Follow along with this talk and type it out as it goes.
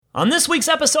On this week's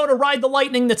episode of Ride the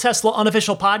Lightning, the Tesla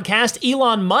unofficial podcast,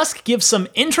 Elon Musk gives some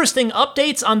interesting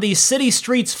updates on the city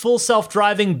streets full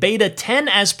self-driving Beta 10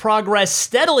 as progress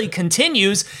steadily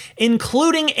continues,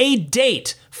 including a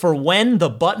date for when the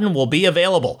button will be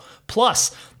available.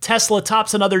 Plus, Tesla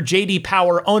tops another J.D.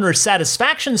 Power owner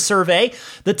satisfaction survey,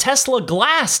 the Tesla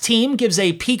Glass team gives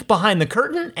a peek behind the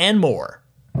curtain, and more.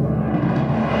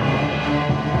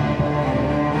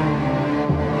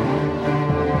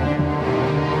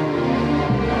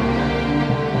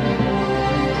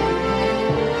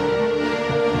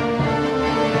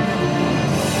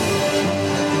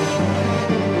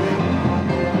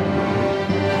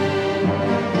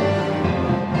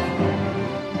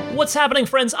 What's happening,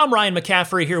 friends? I'm Ryan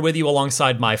McCaffrey here with you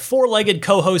alongside my four-legged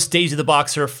co-host Daisy the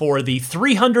Boxer for the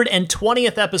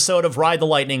 320th episode of Ride the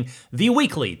Lightning, the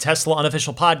weekly Tesla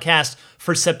unofficial podcast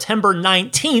for September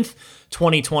 19th,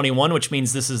 2021, which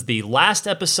means this is the last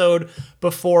episode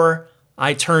before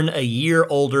I turn a year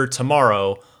older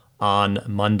tomorrow on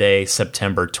Monday,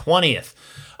 September 20th.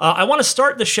 I want to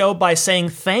start the show by saying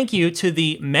thank you to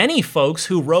the many folks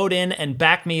who wrote in and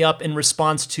backed me up in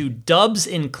response to Dubs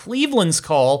in Cleveland's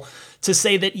call to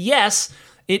say that yes,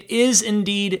 it is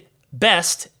indeed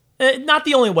best, not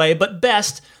the only way, but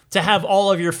best to have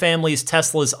all of your family's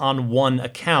Teslas on one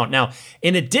account. Now,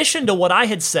 in addition to what I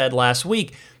had said last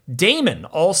week, Damon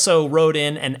also wrote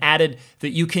in and added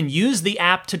that you can use the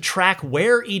app to track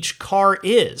where each car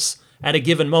is at a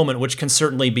given moment, which can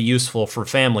certainly be useful for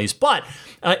families. But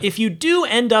if you do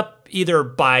end up either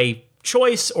by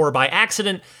choice or by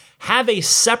accident, have a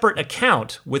separate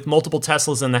account with multiple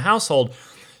Teslas in the household,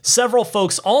 several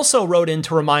folks also wrote in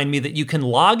to remind me that you can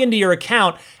log into your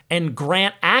account and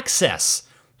grant access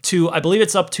to, I believe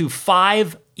it's up to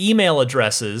 5 email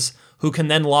addresses who can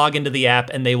then log into the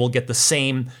app and they will get the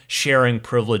same sharing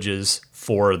privileges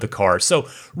for the car. So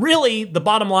really, the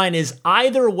bottom line is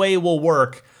either way will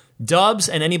work. Dubs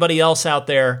and anybody else out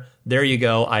there, there you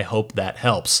go. I hope that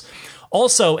helps.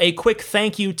 Also, a quick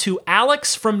thank you to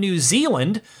Alex from New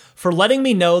Zealand for letting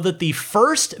me know that the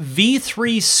first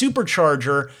V3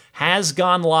 supercharger has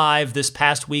gone live this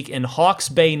past week in Hawke's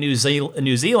Bay, New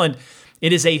Zealand.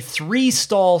 It is a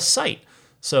 3-stall site,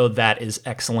 so that is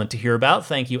excellent to hear about.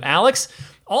 Thank you, Alex.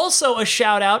 Also, a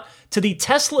shout out to the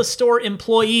Tesla store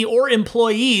employee or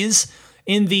employees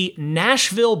in the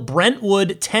Nashville,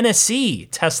 Brentwood, Tennessee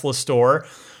Tesla store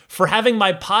for having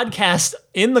my podcast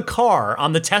in the car,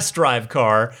 on the test drive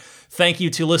car. Thank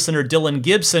you to listener Dylan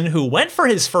Gibson, who went for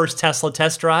his first Tesla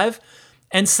test drive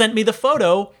and sent me the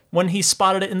photo when he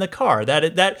spotted it in the car.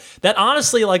 That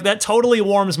honestly, like, that totally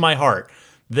warms my heart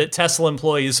that Tesla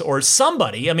employees or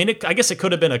somebody, I mean, I guess it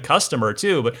could have been a customer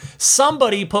too, but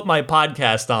somebody put my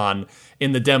podcast on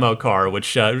in the demo car,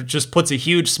 which just puts a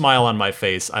huge smile on my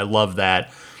face. I love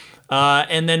that.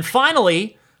 And then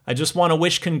finally, I just want to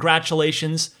wish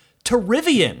congratulations to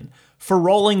Rivian for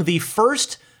rolling the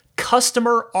first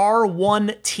customer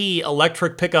R1T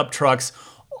electric pickup trucks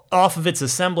off of its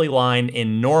assembly line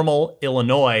in Normal,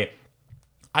 Illinois.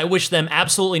 I wish them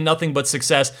absolutely nothing but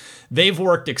success. They've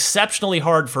worked exceptionally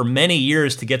hard for many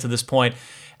years to get to this point.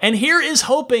 And here is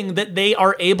hoping that they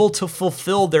are able to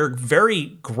fulfill their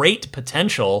very great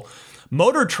potential.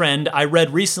 Motor Trend, I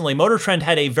read recently, Motor Trend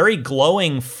had a very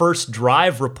glowing first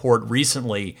drive report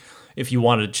recently, if you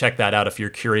wanted to check that out if you're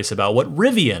curious about what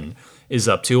Rivian is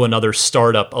up to, another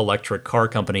startup electric car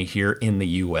company here in the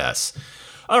US.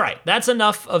 All right, that's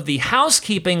enough of the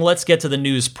housekeeping. Let's get to the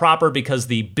news proper, because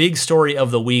the big story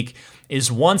of the week is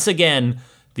once again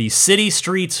the city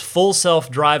streets full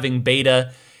self-driving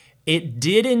beta. It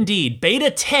did indeed,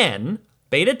 Beta 10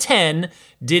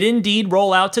 did indeed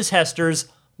roll out to testers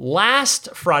last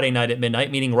Friday night at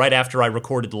midnight, meaning right after I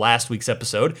recorded last week's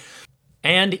episode.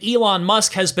 And Elon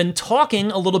Musk has been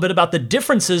talking a little bit about the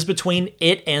differences between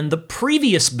it and the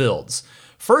previous builds.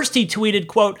 First, he tweeted,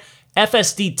 quote,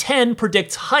 FSD 10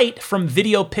 predicts height from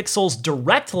video pixels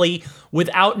directly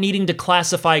without needing to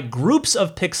classify groups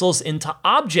of pixels into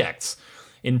objects.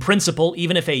 In principle,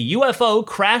 even if a UFO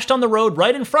crashed on the road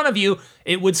right in front of you,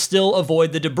 it would still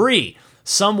avoid the debris.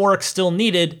 Some work still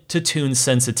needed to tune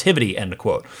sensitivity, end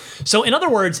quote. So in other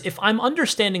words, if I'm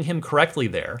understanding him correctly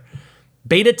there,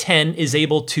 Beta 10 is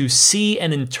able to see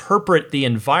and interpret the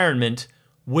environment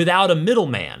without a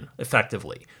middleman,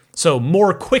 effectively. So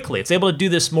more quickly. It's able to do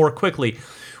this more quickly,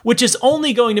 which is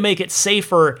only going to make it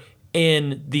safer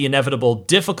in the inevitable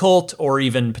difficult or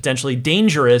even potentially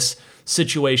dangerous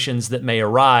situations that may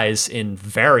arise in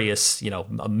various,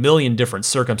 a million different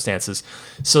circumstances.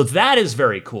 So that is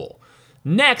very cool.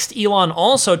 Next, Elon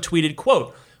also tweeted,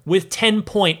 quote, with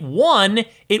 10.1,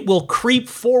 it will creep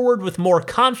forward with more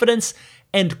confidence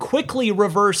and quickly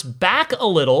reverse back a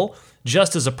little,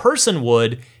 just as a person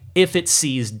would if it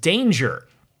sees danger.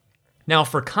 Now,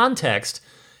 for context,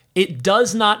 it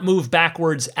does not move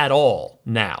backwards at all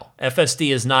now.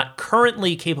 FSD is not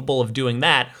currently capable of doing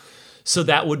that, so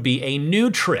that would be a new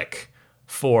trick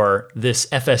for this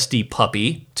FSD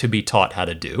puppy to be taught how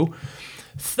to do.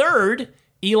 Third,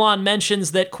 Elon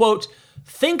mentions that, quote,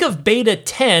 think of Beta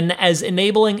 10 as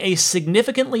enabling a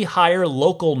significantly higher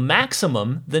local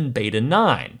maximum than Beta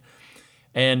 9.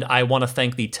 And I want to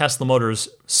thank the Tesla Motors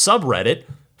subreddit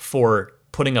for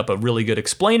putting up a really good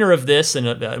explainer of this in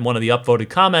one of the upvoted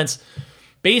comments.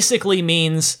 Basically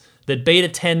means that Beta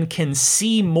 10 can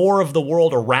see more of the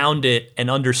world around it and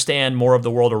understand more of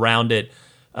the world around it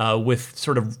with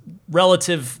sort of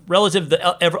relative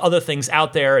to other things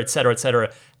out there, et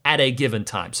cetera, at a given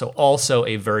time. So also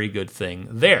a very good thing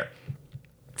there.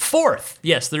 Fourth,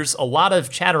 yes, there's a lot of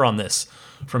chatter on this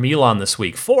from Elon this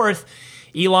week. Fourth,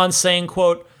 Elon's saying,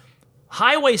 quote,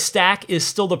 Highway Stack is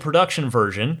still the production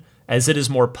version, as it is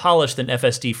more polished than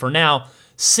FSD for now.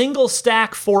 Single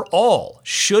Stack for All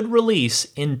should release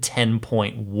in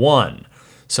 10.1.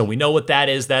 So we know what that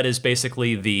is. That is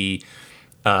basically the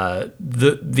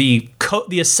assembly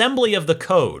of the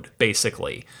code.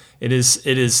 Basically, it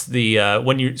is the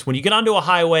when you get onto a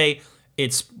highway,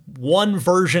 it's one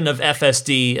version of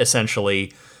FSD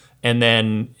essentially, and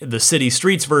then the city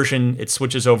streets version it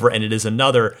switches over, and it is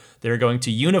another. They're going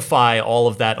to unify all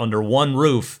of that under one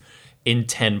roof in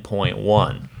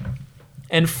 10.1.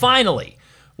 And finally,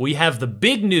 we have the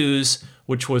big news,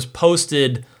 which was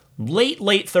posted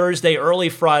late Thursday, early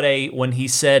Friday, when he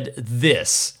said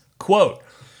this, quote,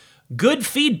 good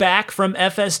feedback from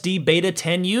FSD Beta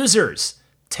 10 users.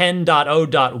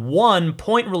 10.0.1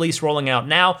 point release rolling out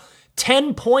now.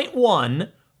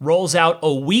 10.1 rolls out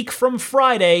a week from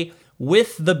Friday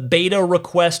with the beta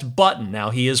request button. Now,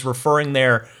 he is referring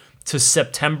there to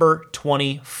September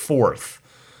 24th.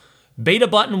 Beta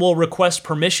button will request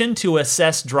permission to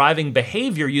assess driving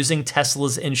behavior using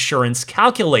Tesla's insurance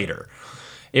calculator.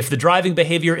 If the driving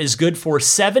behavior is good for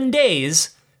 7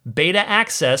 days, beta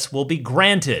access will be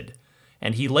granted.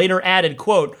 And he later added,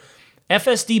 quote,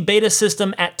 FSD beta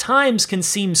system at times can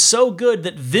seem so good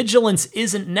that vigilance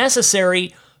isn't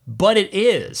necessary, but it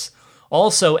is.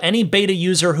 Also, any beta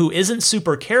user who isn't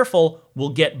super careful will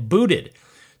get booted.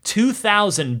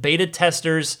 2,000 beta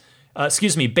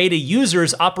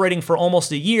users operating for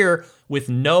almost a year with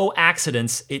no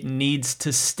accidents. It needs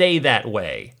to stay that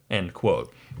way, end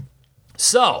quote.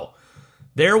 So,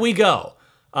 there we go.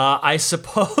 I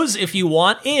suppose if you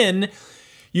want in,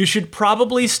 you should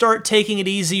probably start taking it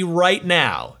easy right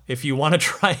now if you want to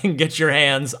try and get your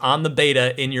hands on the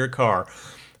beta in your car.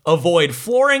 Avoid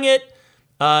flooring it.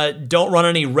 Don't run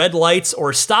any red lights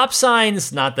or stop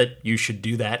signs. Not that you should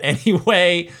do that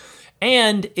anyway.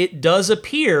 And it does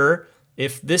appear,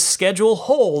 if this schedule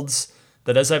holds,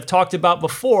 that as I've talked about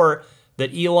before,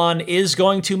 that Elon is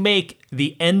going to make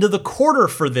the end of the quarter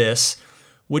for this,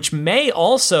 which may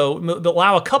also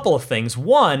allow a couple of things.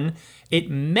 One, it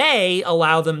may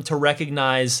allow them to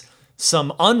recognize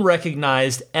some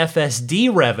unrecognized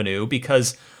FSD revenue,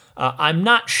 because I'm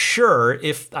not sure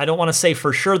I don't want to say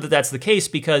for sure that that's the case,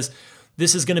 because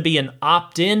this is going to be an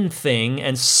opt-in thing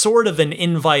and sort of an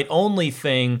invite-only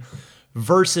thing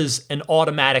versus an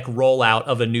automatic rollout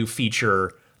of a new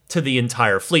feature to the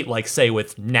entire fleet, like say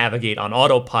with Navigate on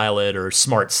Autopilot or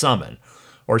Smart Summon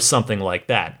or something like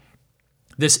that.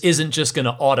 This isn't just going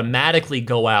to automatically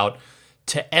go out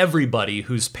to everybody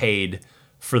who's paid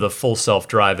for the full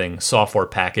self-driving software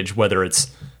package, whether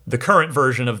it's the current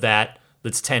version of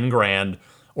that's 10 grand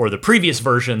or the previous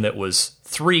version that was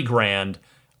 3 grand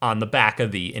on the back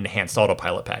of the enhanced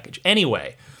autopilot package.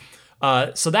 Anyway,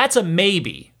 so that's a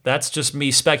maybe. That's just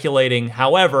me speculating.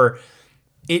 However,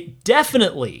 it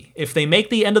definitely, if they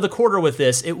make the end of the quarter with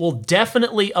this, it will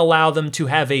definitely allow them to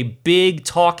have a big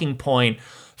talking point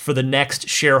for the next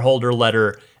shareholder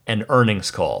letter and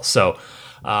earnings call. So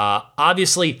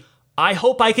obviously, I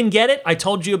hope I can get it. I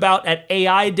told you about at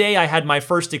AI Day, I had my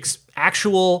first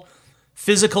actual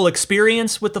physical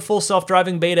experience with the full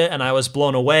self-driving beta, and I was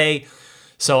blown away.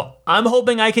 So I'm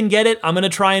hoping I can get it. I'm going to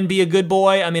try and be a good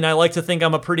boy. I mean, I like to think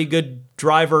I'm a pretty good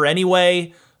driver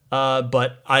anyway,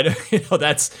 but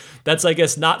that's I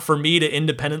guess not for me to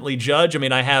independently judge. I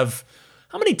mean, how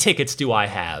many tickets do I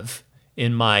have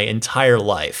in my entire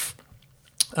life?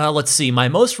 Let's see. My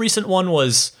most recent one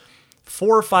was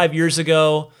 4 or 5 years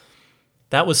ago.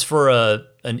 That was for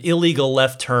an illegal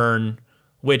left turn,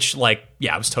 which, I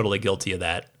was totally guilty of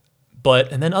that.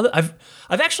 And then I've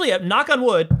actually, knock on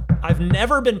wood, I've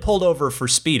never been pulled over for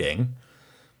speeding.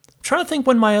 I'm trying to think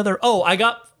when I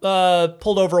got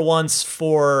pulled over once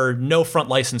for no front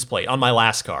license plate on my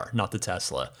last car, not the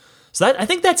Tesla. So I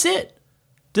think that's it.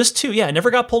 Just 2. Yeah, I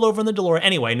never got pulled over in the DeLorean.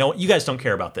 Anyway, no, you guys don't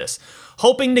care about this.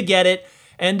 Hoping to get it.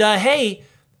 And hey,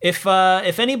 if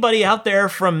anybody out there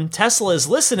from Tesla is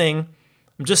listening,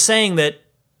 I'm just saying that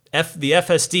the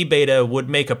FSD beta would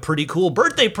make a pretty cool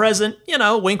birthday present.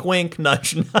 Wink, wink,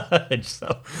 nudge, nudge.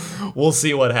 So we'll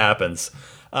see what happens.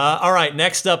 All right,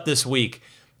 next up this week,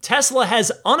 Tesla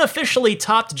has unofficially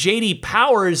topped J.D.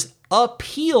 Power's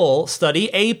Appeal study,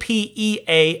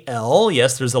 APEAL.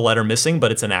 Yes, there's a letter missing,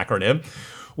 but it's an acronym,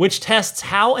 which tests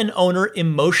how an owner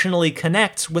emotionally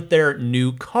connects with their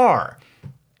new car.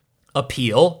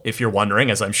 Appeal, if you're wondering,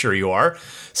 as I'm sure you are,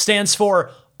 stands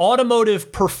for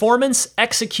Automotive Performance,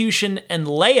 Execution, and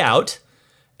Layout,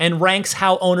 and ranks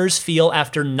how owners feel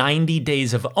after 90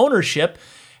 days of ownership.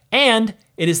 And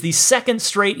it is the second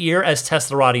straight year, as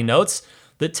Teslarati notes,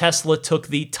 that Tesla took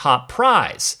the top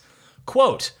prize.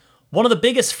 Quote, one of the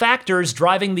biggest factors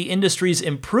driving the industry's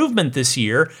improvement this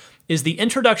year is the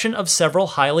introduction of several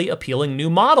highly appealing new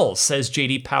models, says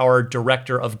J.D. Power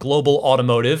Director of Global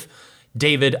Automotive,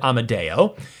 David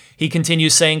Amadeo. He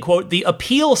continues saying, quote, the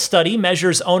Appeal study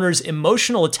measures owners'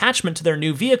 emotional attachment to their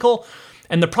new vehicle,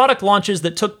 and the product launches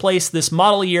that took place this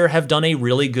model year have done a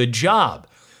really good job.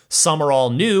 Some are all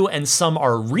new and some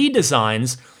are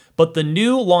redesigns, but the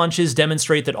new launches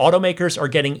demonstrate that automakers are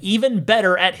getting even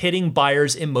better at hitting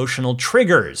buyers' emotional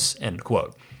triggers, end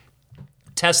quote.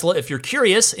 Tesla, if you're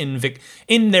curious,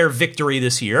 in their victory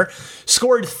this year,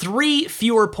 scored 3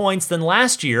 fewer points than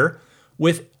last year,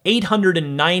 with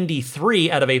 893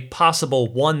 out of a possible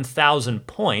 1,000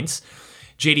 points.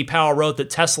 J.D. Power wrote that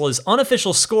Tesla's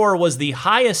unofficial score was the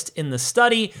highest in the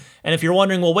study. And if you're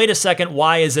wondering, well, wait a second,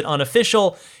 why is it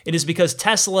unofficial? It is because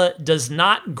Tesla does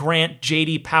not grant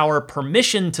J.D. Power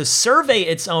permission to survey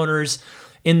its owners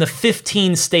in the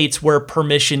 15 states where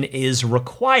permission is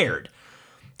required.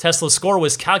 Tesla's score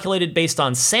was calculated based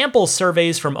on sample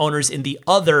surveys from owners in the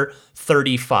other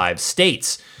 35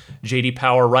 states. J.D.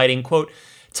 Power writing, quote,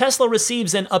 Tesla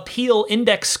receives an Appeal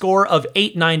Index score of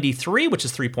 893, which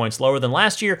is 3 points lower than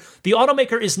last year. The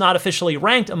automaker is not officially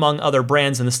ranked among other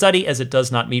brands in the study as it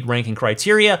does not meet ranking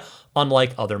criteria,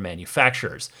 unlike other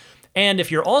manufacturers. And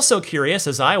if you're also curious,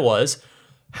 as I was,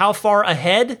 how far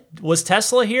ahead was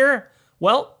Tesla here?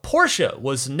 Well, Porsche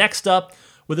was next up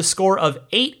with a score of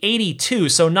 882,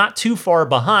 so not too far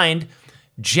behind.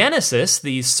 Genesis,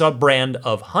 the sub-brand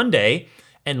of Hyundai,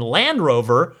 and Land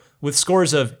Rover with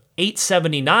scores of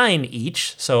 879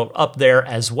 each, so up there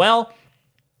as well.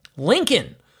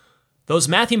 Lincoln, those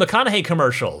Matthew McConaughey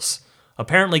commercials,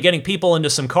 apparently getting people into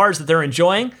some cars that they're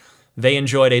enjoying. They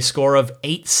enjoyed a score of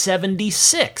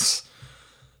 876.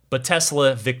 But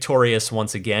Tesla victorious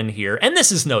once again here, and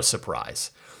this is no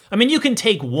surprise. I mean, you can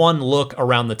take one look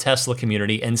around the Tesla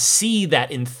community and see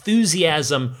that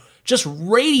enthusiasm just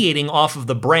radiating off of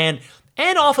the brand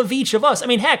and off of each of us. I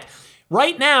mean, heck,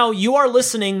 right now you are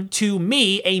listening to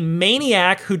me, a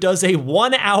maniac who does a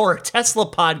 1-hour Tesla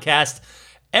podcast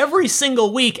every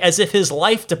single week as if his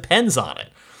life depends on it.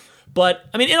 But,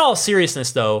 I mean, in all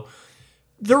seriousness, though,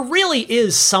 there really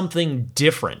is something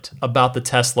different about the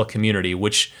Tesla community,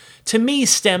 which to me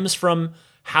stems from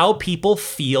how people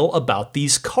feel about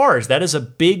these cars. That is a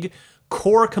big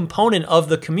core component of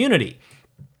the community.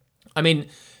 I mean,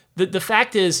 the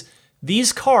fact is,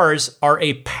 these cars are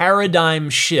a paradigm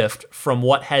shift from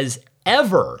what has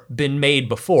ever been made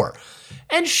before.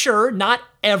 And sure, not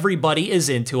everybody is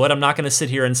into it. I'm not going to sit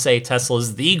here and say Tesla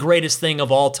is the greatest thing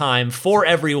of all time for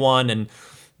everyone, and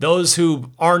those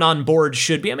who aren't on board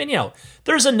should be. I mean,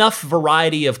 there's enough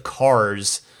variety of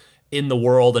cars in the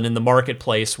world and in the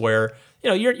marketplace where,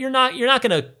 you're not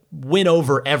going to win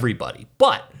over everybody.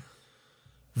 But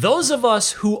those of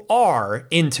us who are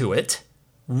into it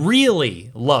really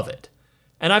love it.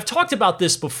 And I've talked about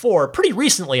this before, pretty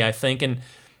recently, I think, and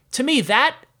to me,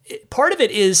 that part of it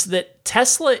is that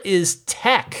Tesla is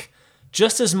tech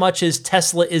just as much as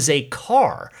Tesla is a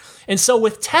car. And so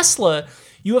with Tesla,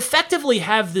 you effectively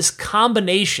have this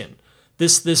combination,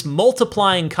 this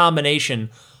multiplying combination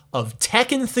of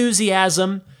tech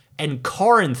enthusiasm and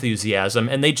car enthusiasm,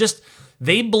 and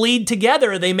they bleed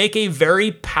together. They make a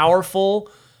very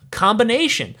powerful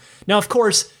combination. Now, of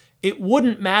course, it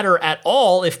wouldn't matter at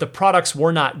all if the products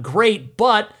were not great,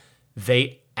 but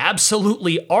they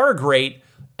absolutely are great,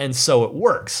 and so it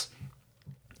works.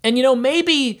 And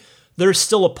maybe there's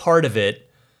still a part of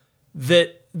it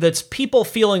that's people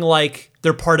feeling like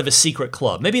they're part of a secret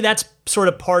club. Maybe that's sort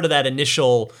of part of that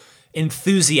initial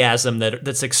enthusiasm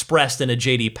that's expressed in a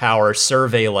J.D. Power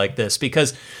survey like this,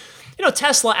 because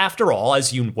Tesla, after all,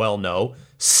 as you well know,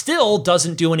 still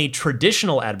doesn't do any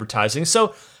traditional advertising.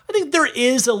 So I think there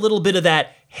is a little bit of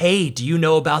that, hey, do you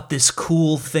know about this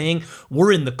cool thing?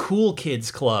 We're in the cool kids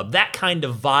club, that kind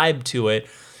of vibe to it.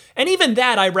 And even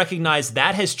that, I recognize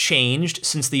that has changed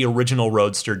since the original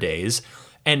Roadster days.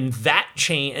 And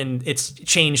it's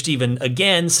changed even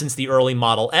again since the early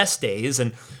Model S days.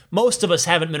 And most of us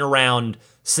haven't been around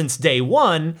since day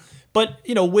one. But,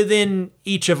 within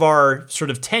each of our sort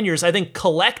of tenures, I think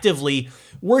collectively,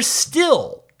 we're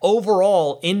still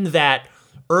overall in that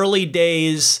early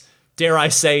days, dare I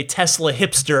say, Tesla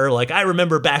hipster. Like, I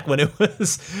remember back when it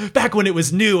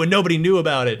was new and nobody knew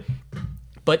about it.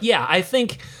 But yeah, I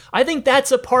think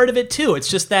that's a part of it too. It's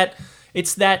just that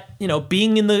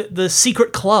being in the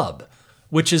secret club,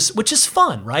 which is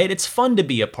fun, right? It's fun to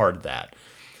be a part of that.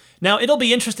 Now, it'll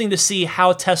be interesting to see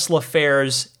how Tesla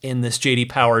fares in this J.D.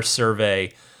 Power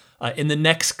survey in the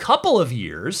next couple of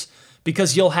years,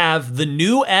 because you'll have the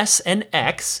new S and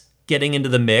X getting into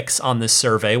the mix on this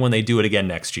survey when they do it again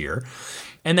next year.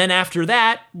 And then after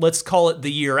that, let's call it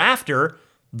the year after,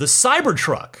 the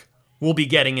Cybertruck will be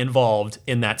getting involved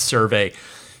in that survey.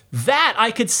 That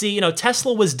I could see,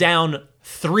 Tesla was down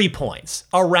 3 points,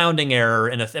 a rounding error,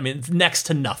 and next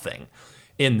to nothing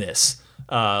in this.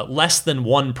 Less than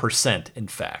 1%, in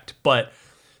fact. But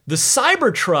the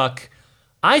Cybertruck,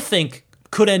 I think,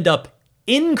 could end up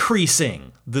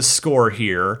increasing the score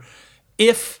here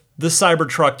if the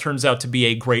Cybertruck turns out to be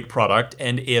a great product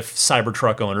and if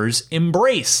Cybertruck owners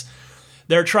embrace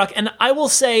their truck. And I will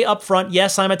say up front,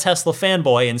 yes, I'm a Tesla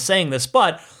fanboy in saying this,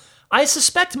 but I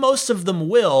suspect most of them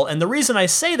will. And the reason I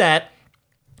say that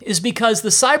is because the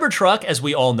Cybertruck, as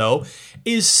we all know,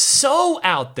 is so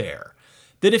out there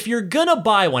that if you're gonna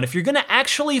buy one, if you're gonna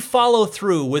actually follow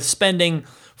through with spending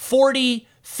 $40,000,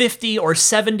 $50,000, or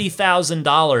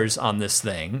 $70,000 on this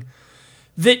thing,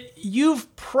 that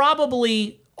you've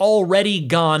probably already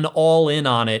gone all in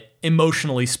on it,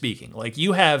 emotionally speaking. Like,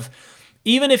 you have,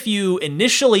 even if you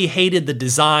initially hated the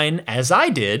design, as I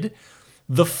did,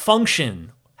 the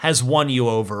function has won you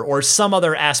over, or some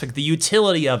other aspect, the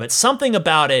utility of it, something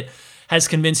about it has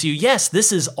convinced you, yes,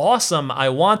 this is awesome, I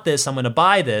want this, I'm gonna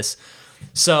buy this.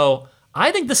 So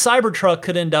I think the Cybertruck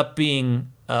could end up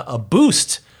being a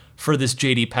boost for this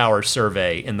J.D. Power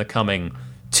survey in the coming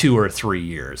 2 or 3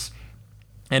 years.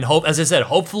 And as I said,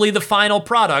 hopefully the final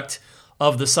product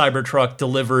of the Cybertruck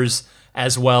delivers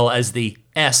as well as the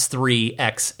S3,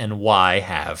 X, and Y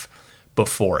have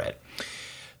before it.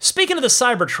 Speaking of the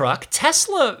Cybertruck,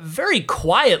 Tesla very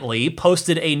quietly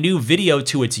posted a new video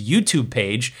to its YouTube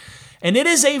page, and it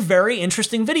is a very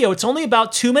interesting video. It's only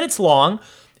about 2 minutes long,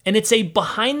 and it's a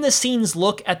behind-the-scenes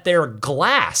look at their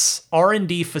glass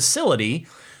R&D facility,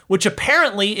 which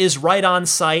apparently is right on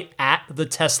site at the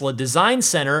Tesla Design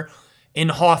Center in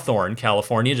Hawthorne,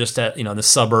 California, just at the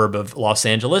suburb of Los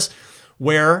Angeles,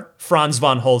 where Franz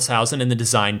von Holzhausen and the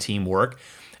design team work.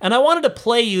 And I wanted to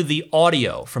play you the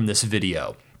audio from this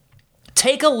video.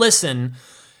 Take a listen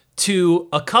to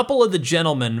a couple of the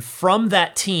gentlemen from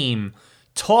that team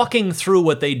talking through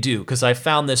what they do, because I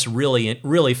found this really,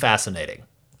 really fascinating.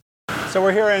 So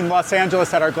we're here in Los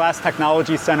Angeles at our Glass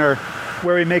Technology Center,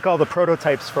 where we make all the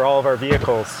prototypes for all of our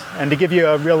vehicles. And to give you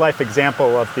a real-life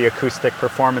example of the acoustic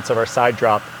performance of our side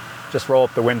drop, just roll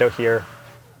up the window here.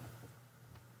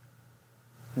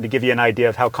 And to give you an idea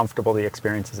of how comfortable the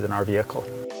experience is in our vehicle.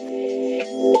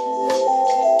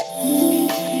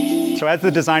 So as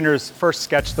the designers first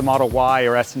sketched the Model Y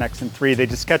or S and X and 3, they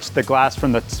just sketched the glass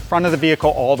from the front of the vehicle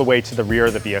all the way to the rear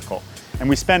of the vehicle. And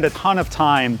we spend a ton of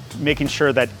time making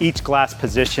sure that each glass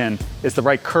position is the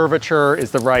right curvature,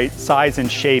 is the right size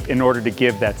and shape in order to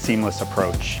give that seamless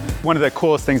approach. One of the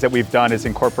coolest things that we've done is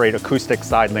incorporate acoustic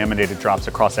side laminated drops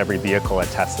across every vehicle at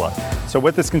Tesla. So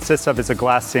what this consists of is a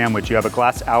glass sandwich. You have a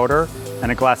glass outer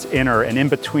and a glass inner, and in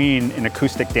between an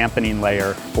acoustic dampening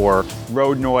layer for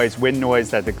road noise, wind noise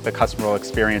that the customer will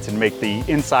experience, and make the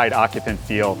inside occupant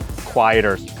feel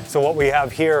quieter. So what we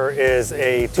have here is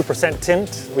a 2%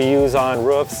 tint we use on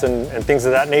roofs and things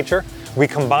of that nature. We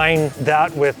combine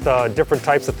that with different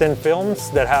types of thin films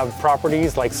that have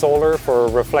properties like solar for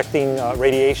reflecting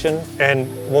radiation. And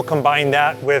we'll combine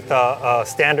that with a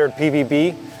standard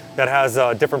PVB that has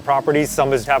different properties.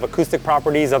 Some have acoustic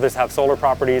properties, others have solar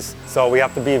properties. So we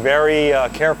have to be very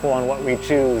careful on what we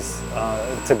choose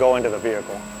to go into the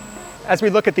vehicle. As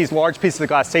we look at these large pieces of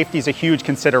glass, safety is a huge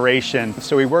consideration.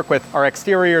 So we work with our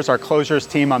exteriors, our closures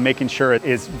team on making sure it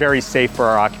is very safe for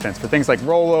our occupants for things like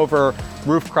rollover,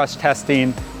 roof crush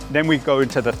testing. Then we go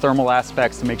into the thermal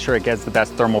aspects to make sure it gets the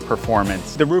best thermal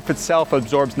performance. The roof itself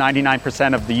absorbs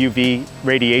 99% of the UV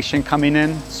radiation coming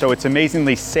in, so it's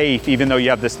amazingly safe even though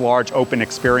you have this large open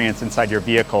experience inside your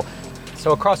vehicle.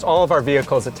 So across all of our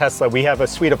vehicles at Tesla, we have a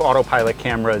suite of autopilot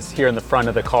cameras here in the front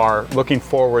of the car looking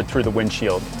forward through the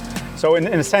windshield. So in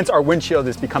a sense, our windshield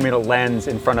is becoming a lens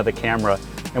in front of the camera,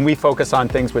 and we focus on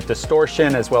things with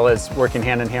distortion as well as working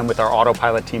hand in hand with our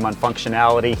autopilot team on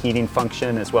functionality, heating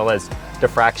function, as well as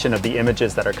diffraction of the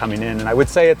images that are coming in. And I would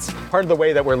say it's part of the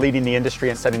way that we're leading the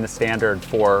industry and setting the standard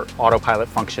for autopilot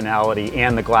functionality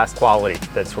and the glass quality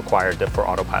that's required for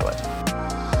autopilot.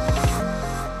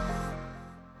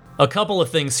 A couple of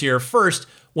things here. First,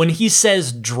 when he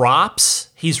says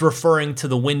drops, he's referring to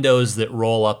the windows that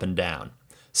roll up and down.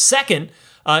 Second,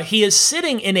 he is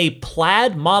sitting in a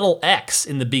Plaid Model X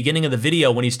in the beginning of the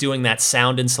video when he's doing that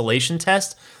sound insulation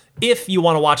test, if you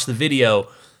want to watch the video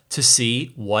to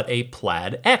see what a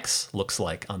Plaid X looks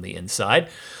like on the inside.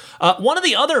 One of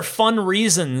the other fun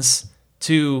reasons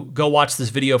to go watch this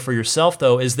video for yourself,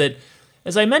 though, is that,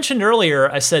 as I mentioned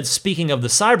earlier, I said, speaking of the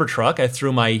Cybertruck, I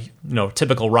threw my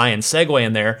typical Ryan segue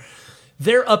in there.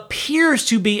 There appears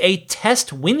to be a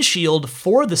test windshield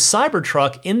for the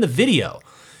Cybertruck in the video.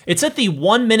 It's at the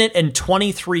 1 minute and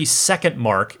 23 second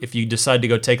mark if you decide to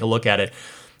go take a look at it.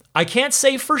 I can't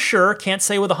say for sure, can't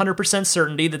say with 100%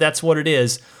 certainty that that's what it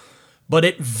is, but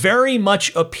it very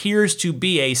much appears to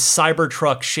be a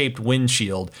Cybertruck-shaped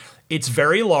windshield. It's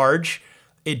very large.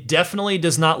 It definitely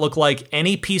does not look like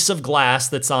any piece of glass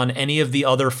that's on any of the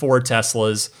other four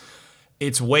Teslas.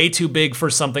 It's way too big for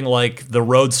something like the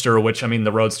Roadster, which, I mean,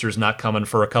 the Roadster's not coming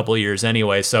for a couple of years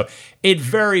anyway. So it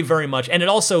very, very much, and it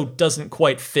also doesn't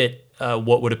quite fit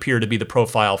what would appear to be the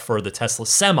profile for the Tesla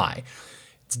Semi.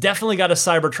 It's definitely got a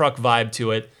Cybertruck vibe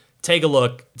to it. Take a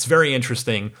look. It's very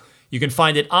interesting. You can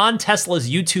find it on Tesla's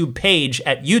YouTube page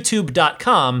at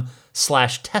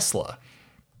youtube.com/Tesla.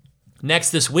 Next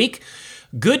this week,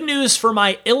 good news for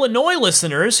my Illinois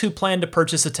listeners who plan to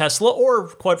purchase a Tesla, or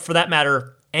quite for that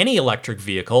matter, any electric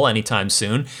vehicle anytime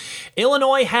soon.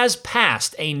 Illinois has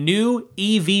passed a new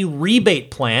EV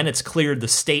rebate plan. It's cleared the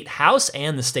state House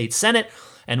and the state Senate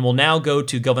and will now go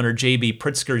to Governor J.B.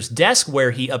 Pritzker's desk,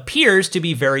 where he appears to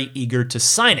be very eager to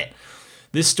sign it.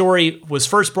 This story was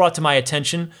first brought to my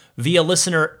attention via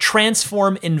listener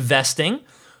Transform Investing,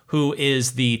 who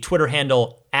is the Twitter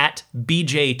handle at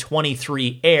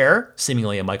BJ23Air,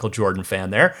 seemingly a Michael Jordan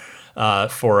fan there.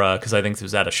 Because I think it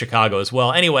was out of Chicago as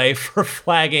well. Anyway, for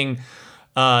flagging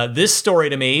this story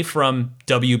to me from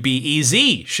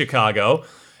WBEZ Chicago.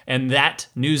 And that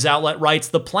news outlet writes,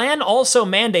 the plan also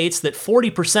mandates that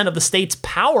 40% of the state's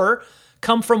power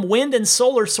come from wind and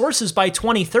solar sources by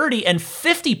 2030 and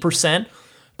 50%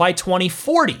 by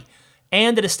 2040.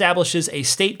 And it establishes a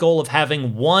state goal of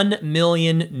having 1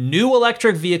 million new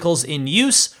electric vehicles in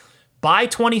use by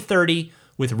 2030,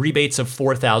 with rebates of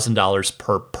 $4,000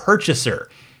 per purchaser.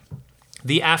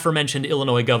 The aforementioned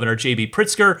Illinois Governor J.B.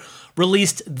 Pritzker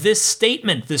released this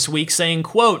statement this week saying,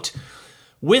 quote,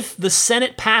 with the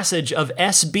Senate passage of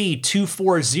SB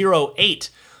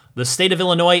 2408, the state of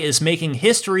Illinois is making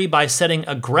history by setting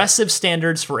aggressive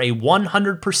standards for a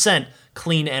 100%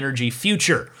 clean energy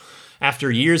future.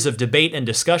 After years of debate and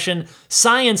discussion,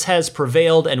 science has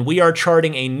prevailed, and we are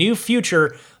charting a new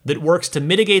future that works to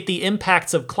mitigate the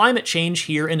impacts of climate change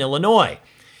here in Illinois.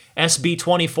 SB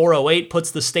 2408 puts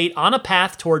the state on a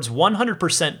path towards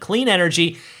 100% clean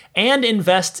energy and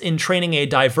invests in training a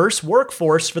diverse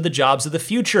workforce for the jobs of the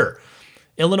future.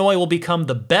 Illinois will become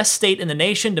the best state in the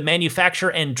nation to manufacture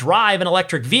and drive an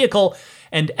electric vehicle,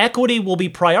 and equity will be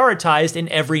prioritized in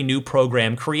every new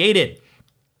program created.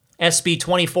 SB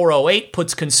 2408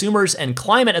 puts consumers and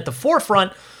climate at the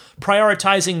forefront,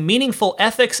 prioritizing meaningful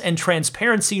ethics and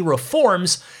transparency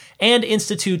reforms, and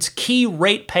institutes key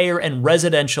ratepayer and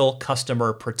residential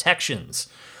customer protections.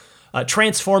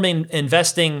 Transforming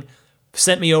Investing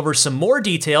sent me over some more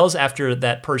details after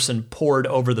that person pored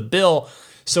over the bill.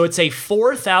 So it's a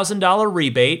 $4,000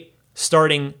 rebate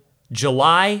starting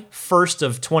July 1st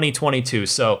of 2022.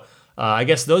 So I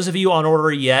guess those of you on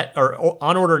order yet, or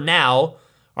on order now,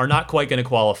 are not quite going to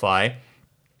qualify.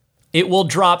 It will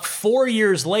drop 4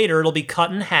 years later. It'll be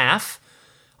cut in half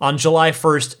on July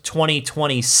 1st,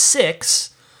 2026.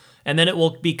 And then it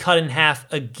will be cut in half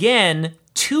again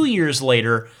 2 years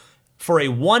later for a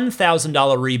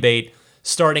 $1,000 rebate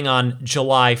starting on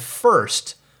July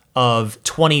 1st of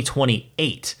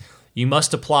 2028. You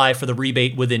must apply for the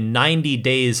rebate within 90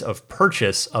 days of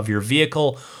purchase of your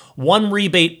vehicle. One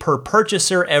rebate per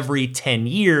purchaser every 10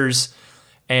 years.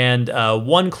 And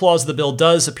one clause of the bill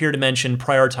does appear to mention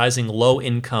prioritizing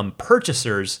low-income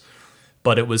purchasers,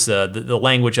 but it was the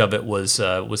language of it was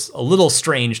a little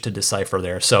strange to decipher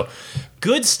there. So,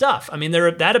 good stuff. I mean,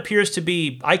 that appears to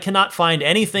be. I cannot find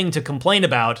anything to complain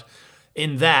about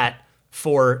in that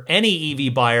for any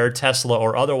EV buyer, Tesla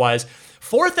or otherwise.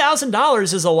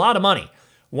 $4,000 is a lot of money.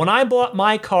 When I bought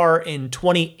my car in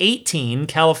 2018,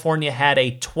 California had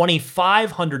a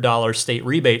 $2,500 state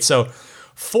rebate. So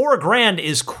 $4,000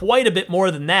 is quite a bit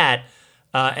more than that.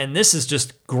 And this is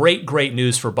just great, great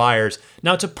news for buyers.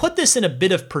 Now, to put this in a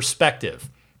bit of perspective,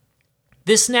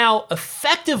 this now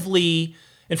effectively,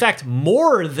 in fact,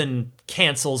 more than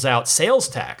cancels out sales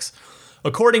tax.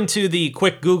 According to the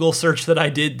quick Google search that I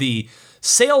did, the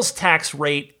sales tax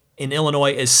rate in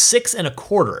Illinois is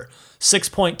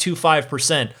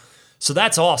 6.25%. So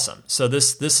that's awesome. So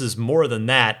this is more than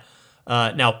that.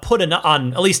 Now put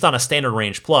on at least on a standard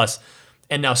range plus.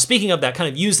 And now speaking of that, kind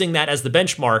of using that as the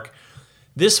benchmark,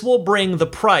 this will bring the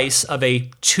price of a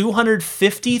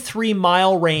 253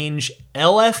 mile range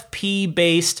LFP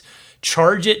based,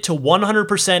 charge it to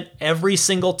 100% every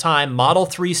single time Model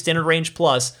 3 standard range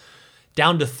plus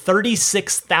down to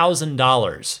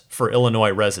 $36,000 for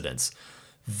Illinois residents.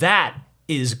 That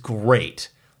is great.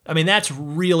 I mean, that's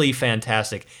really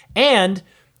fantastic. And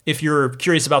if you're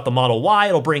curious about the Model Y,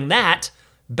 it'll bring that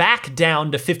back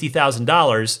down to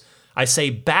 $50,000. I say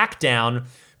back down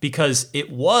because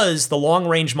the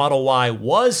long-range Model Y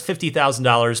was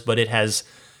 $50,000, but it has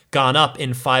gone up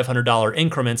in $500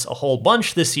 increments a whole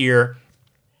bunch this year,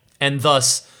 and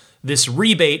thus this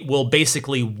rebate will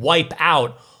basically wipe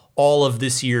out all of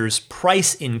this year's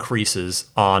price increases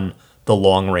on the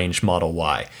long-range Model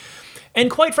Y.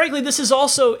 And quite frankly, this is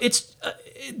also,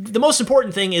 the most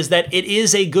important thing is that it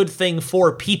is a good thing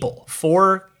for people,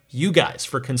 for you guys,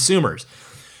 for consumers.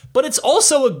 But it's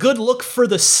also a good look for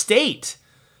the state,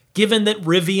 given that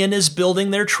Rivian is building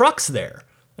their trucks there.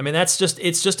 I mean, it's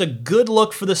just a good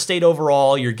look for the state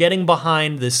overall. You're getting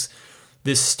behind this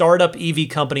startup EV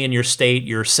company in your state.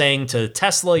 You're saying to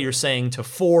Tesla, you're saying to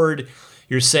Ford,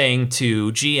 you're saying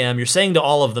to GM, you're saying to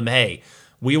all of them, hey,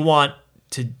 we want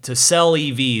to sell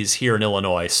EVs here in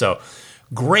Illinois. So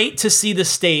great to see the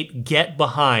state get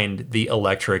behind the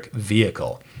electric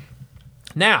vehicle.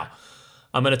 Now,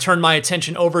 I'm going to turn my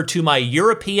attention over to my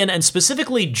European and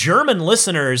specifically German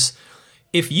listeners.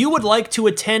 If you would like to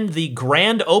attend the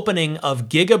grand opening of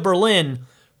Giga Berlin,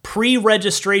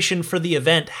 pre-registration for the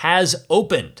event has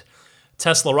opened.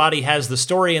 Teslarati has the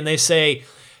story, and they say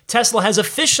Tesla has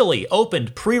officially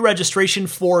opened pre-registration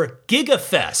for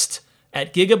GigaFest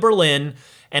at Giga Berlin,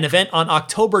 an event on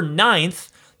October 9th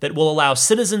that will allow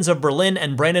citizens of Berlin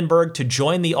and Brandenburg to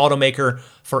join the automaker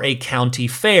for a county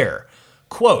fair.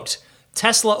 Quote,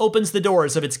 Tesla opens the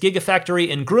doors of its Gigafactory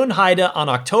in Grünheide on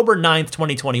October 9th,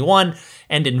 2021,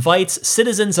 and invites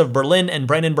citizens of Berlin and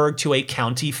Brandenburg to a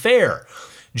county fair.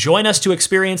 Join us to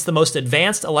experience the most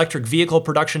advanced electric vehicle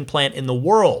production plant in the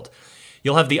world.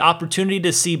 You'll have the opportunity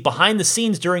to see behind the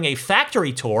scenes during a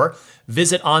factory tour,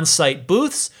 visit on-site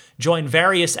booths, join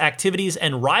various activities,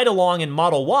 and ride along in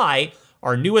Model Y,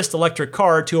 our newest electric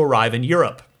car to arrive in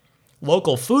Europe.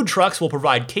 Local food trucks will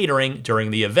provide catering during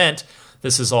the event.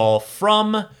 This is all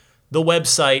from the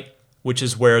website, which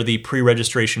is where the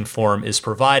pre-registration form is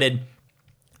provided.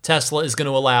 Tesla is going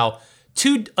to allow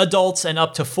 2 adults and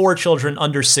up to 4 children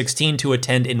under 16 to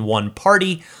attend in one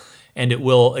party, and it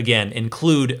will, again,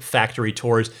 include factory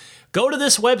tours. Go to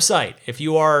this website if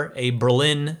you are a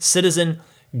Berlin citizen,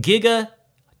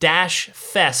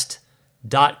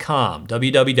 giga-fest.com,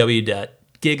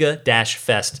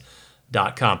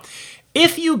 www.giga-fest.com.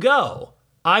 If you go,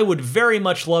 I would very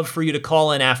much love for you to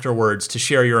call in afterwards to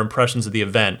share your impressions of the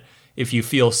event if you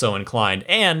feel so inclined.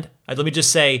 And let me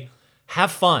just say,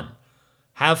 have fun.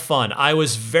 Have fun. I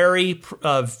was very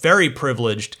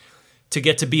privileged to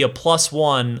get to be a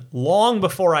 +1 long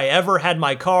before I ever had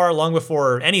my car, long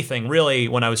before anything, really,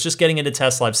 when I was just getting into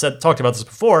Tesla. I've talked about this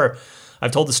before.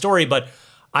 I've told the story, but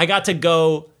I got to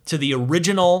go to the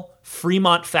original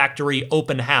Fremont factory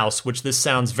open house, which this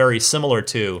sounds very similar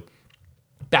to,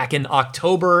 back in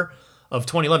October of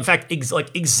 2011. In fact,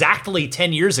 exactly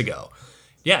 10 years ago.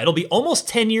 Yeah, it'll be almost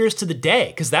 10 years to the day,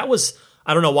 because that was,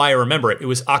 I don't know why I remember it. It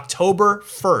was October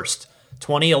 1st,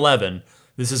 2011.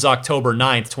 This is October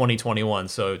 9th, 2021.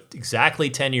 So exactly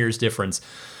 10 years difference.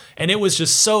 And it was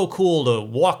just so cool to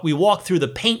walk. We walked through the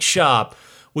paint shop.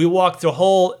 We walked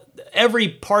through every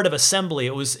part of assembly.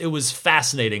 It was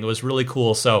fascinating. It was really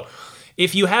cool. So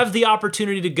if you have the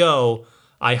opportunity to go,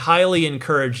 I highly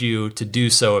encourage you to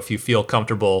do so if you feel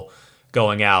comfortable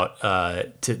going out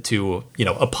to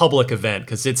a public event,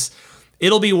 because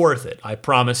it'll be worth it. I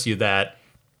promise you that.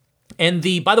 And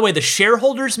by the way, the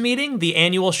shareholders meeting, the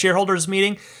annual shareholders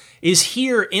meeting, is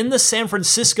here in the San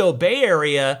Francisco Bay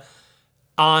Area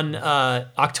on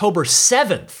October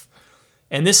 7th.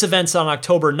 And this event's on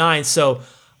October 9th. So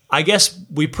I guess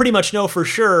we pretty much know for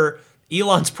sure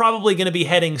Elon's probably going to be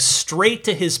heading straight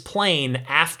to his plane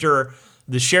after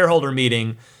the shareholder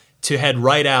meeting to head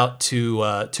right out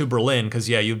to Berlin, because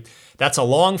that's a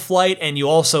long flight, and you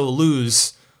also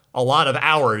lose a lot of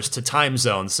hours to time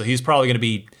zones. So he's probably going to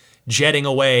be jetting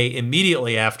away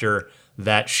immediately after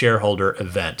that shareholder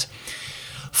event.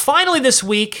 Finally this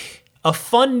week, a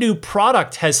fun new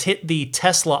product has hit the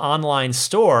Tesla online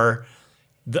store,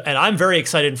 and I'm very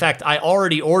excited. In fact, I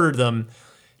already ordered them.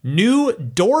 New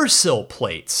door sill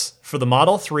plates for the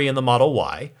Model 3 and the Model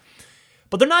Y.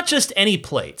 But they're not just any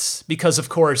plates, because of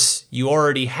course you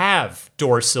already have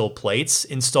door sill plates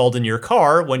installed in your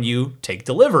car when you take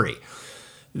delivery.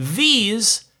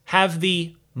 These have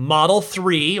the Model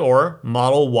 3 or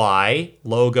Model Y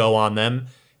logo on them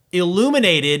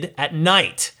illuminated at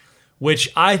night, which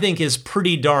I think is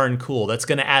pretty darn cool. That's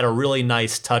going to add a really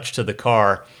nice touch to the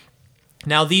car.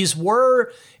 Now, these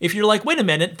were, if you're like, wait a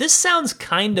minute, this sounds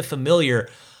kind of familiar,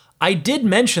 I did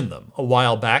mention them a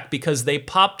while back because they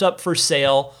popped up for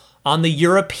sale on the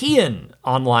European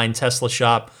online Tesla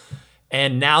shop,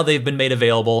 and now they've been made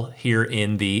available here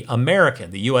in the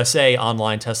USA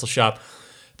online Tesla shop.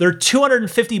 They're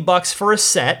 $250 for a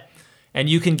set, and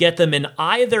you can get them in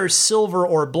either silver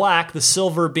or black, the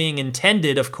silver being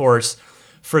intended, of course,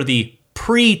 for the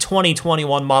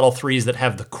pre-2021 Model 3s that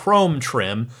have the chrome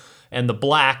trim, and the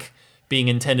black being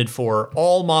intended for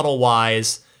all Model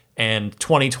Ys and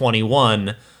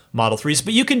 2021 Model 3s.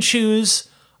 But you can choose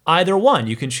either one.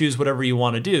 You can choose whatever you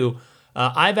want to do.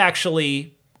 I've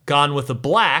actually gone with the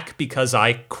black because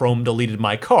I chrome deleted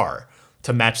my car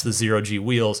to match the zero-G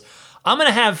wheels. I'm going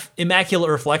to have Immaculate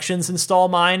Reflections install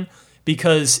mine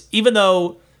because even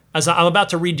though, as I'm about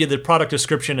to read you the product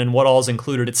description and what all is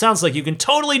included, it sounds like you can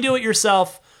totally do it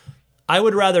yourself. I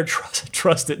would rather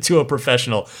trust it to a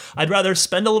professional. I'd rather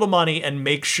spend a little money and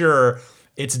make sure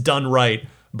it's done right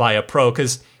by a pro,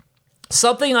 because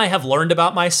something I have learned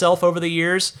about myself over the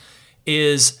years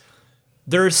is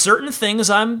there are certain things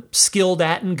I'm skilled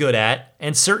at and good at,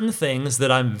 and certain things that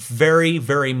I'm very,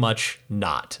 very much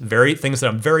not. Things that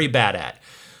I'm very bad at.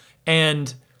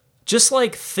 And just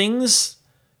like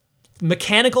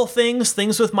mechanical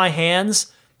things with my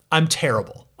hands, I'm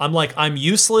terrible. I'm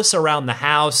useless around the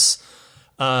house.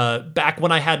 Back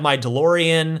when I had my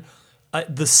DeLorean,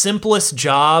 the simplest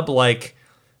job, like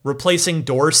replacing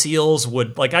door seals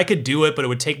I could do it, but it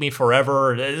would take me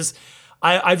forever.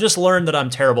 I've just learned that I'm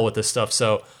terrible with this stuff,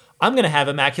 so I'm going to have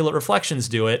Immaculate Reflections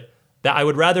do it. That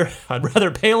I'd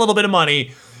rather pay a little bit of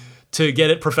money to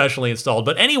get it professionally installed.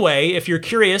 But anyway, if you're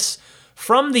curious,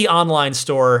 from the online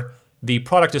store, the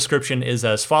product description is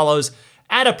as follows.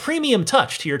 Add a premium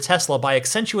touch to your Tesla by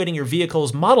accentuating your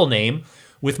vehicle's model name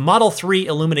with Model 3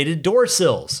 illuminated door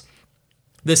sills.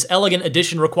 This elegant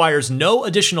addition requires no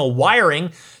additional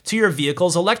wiring to your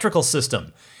vehicle's electrical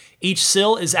system. Each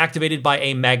sill is activated by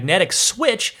a magnetic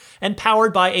switch and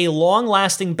powered by a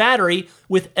long-lasting battery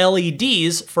with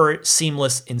LEDs for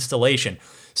seamless installation.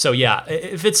 So yeah,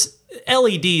 if it's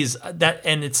LEDs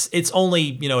it's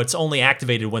only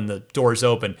activated when the doors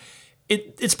open,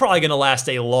 it's probably going to last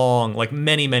a long,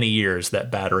 many years,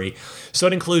 that battery. So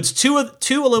it includes two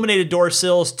illuminated door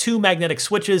sills, 2 magnetic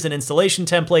switches and installation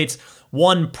templates,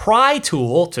 1 pry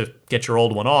tool to get your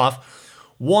old one off,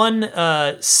 1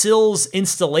 sills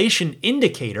installation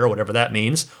indicator, whatever that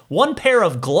means, 1 pair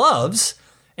of gloves,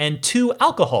 and 2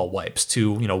 alcohol wipes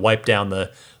to wipe down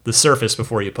the surface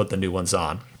before you put the new ones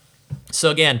on. So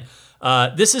again,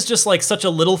 this is just such a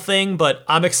little thing, but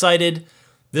I'm excited.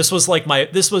 This was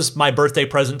my birthday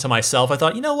present to myself. I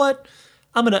thought, you know what?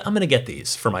 I'm gonna get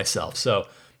these for myself. So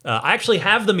I actually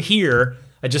have them here.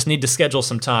 I just need to schedule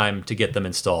some time to get them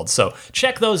installed. So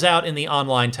check those out in the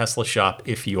online Tesla shop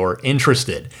if you're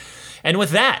interested. And with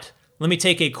that, let me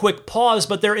take a quick pause,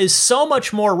 but there is so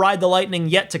much more Ride the Lightning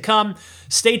yet to come.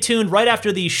 Stay tuned right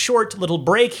after the short little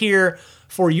break here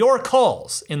for your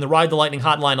calls in the Ride the Lightning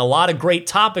hotline. A lot of great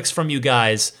topics from you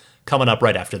guys coming up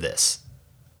right after this.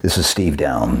 This is Steve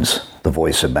Downs, the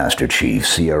voice of Master Chief,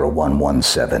 Sierra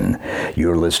 117.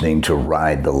 You're listening to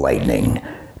Ride the Lightning,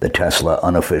 the Tesla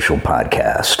unofficial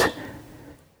podcast.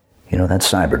 That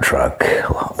Cybertruck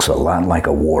looks a lot like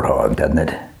a warthog, doesn't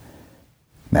it?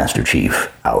 Master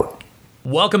Chief, out.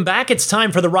 Welcome back. It's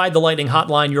time for the Ride the Lightning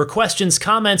hotline. Your questions,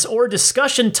 comments, or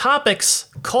discussion topics.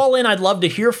 Call in. I'd love to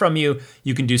hear from you.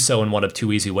 You can do so in one of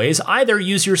 2 easy ways. Either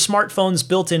use your smartphone's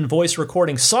built-in voice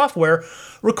recording software,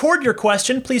 record your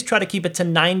question, please try to keep it to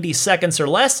 90 seconds or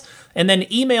less, and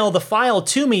then email the file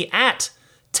to me at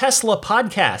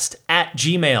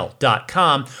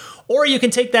teslapodcast@gmail.com. Or you can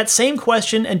take that same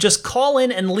question and just call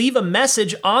in and leave a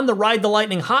message on the Ride the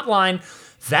Lightning hotline.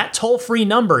 That toll-free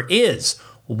number is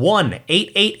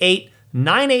 1-888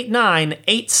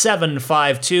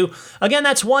 1-888-989-8752. Again,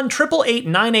 that's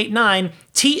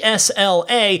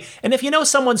 1-888-989-TSLA. And if you know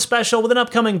someone special with an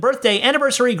upcoming birthday,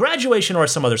 anniversary, graduation, or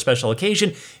some other special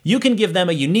occasion, you can give them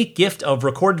a unique gift of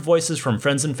recorded voices from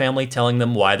friends and family telling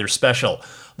them why they're special.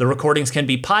 The recordings can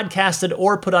be podcasted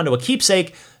or put onto a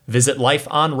keepsake. Visit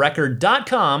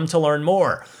lifeonrecord.com to learn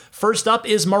more. First up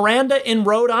is Miranda in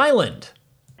Rhode Island.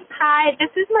 Hi, this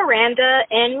is Miranda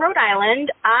in Rhode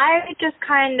Island. I just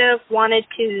kind of wanted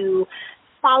to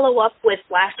follow up with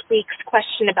last week's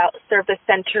question about service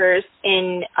centers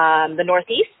in the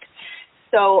Northeast.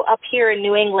 So up here in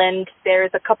New England,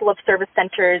 there's a couple of service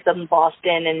centers in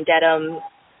Boston and Dedham,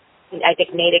 I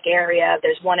think Natick area.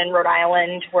 There's one in Rhode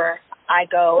Island where I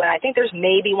go, and I think there's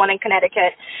maybe one in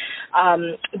Connecticut.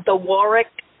 The Warwick,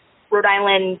 Rhode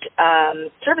Island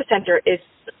service center is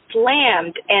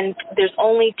slammed, and there's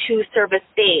only 2 service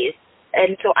bays.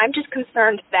 And so I'm just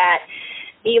concerned that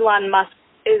Elon Musk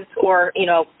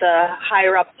the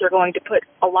higher-ups are going to put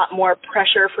a lot more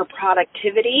pressure for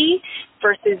productivity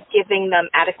versus giving them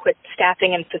adequate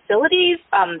staffing and facilities.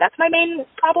 That's my main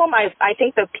problem. I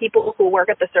think the people who work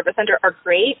at the service center are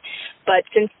great, but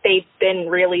since they've been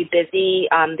really busy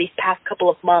these past couple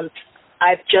of months,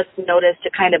 I've just noticed a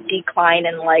kind of decline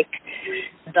in,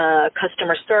 the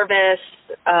customer service.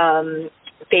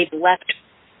 They've left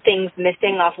things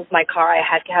missing off of my car. I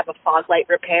had to have a fog light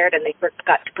repaired, and they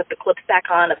forgot to put the clips back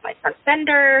on of my front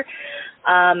fender,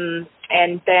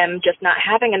 and them just not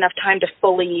having enough time to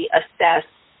fully assess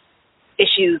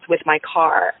issues with my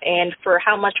car. And for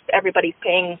how much everybody's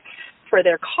paying for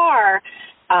their car,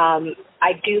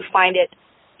 I do find it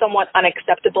somewhat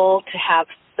unacceptable to have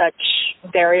such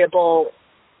variable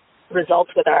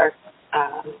results with our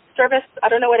service. I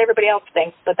don't know what everybody else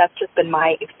thinks, but that's just been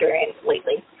my experience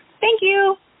lately. Thank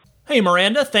you. Hey,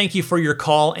 Miranda, thank you for your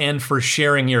call and for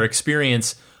sharing your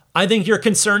experience. I think your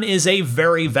concern is a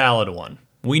very valid one.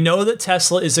 We know that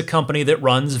Tesla is a company that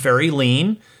runs very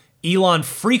lean. Elon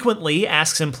frequently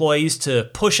asks employees to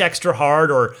push extra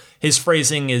hard, or his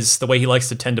phrasing is, the way he likes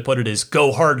to tend to put it, is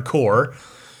go hardcore.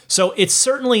 So it's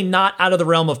certainly not out of the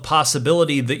realm of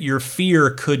possibility that your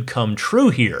fear could come true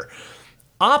here.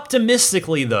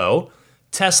 Optimistically, though,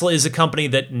 Tesla is a company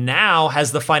that now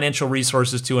has the financial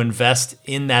resources to invest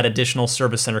in that additional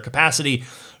service center capacity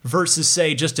versus,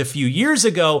 say, just a few years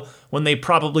ago when they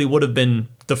probably would have been,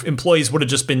 the employees would have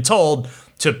just been told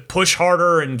to push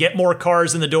harder and get more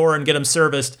cars in the door and get them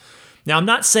serviced. Now, I'm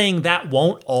not saying that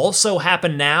won't also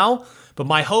happen now, but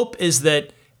my hope is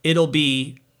that it'll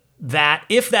be that,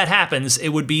 if that happens, it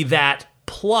would be that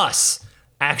plus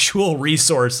actual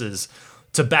resources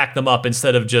to back them up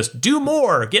instead of just do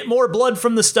more, get more blood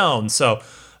from the stone. So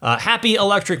happy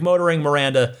electric motoring,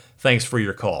 Miranda. Thanks for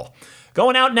your call.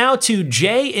 Going out now to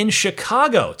Jay in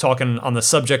Chicago, talking on the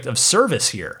subject of service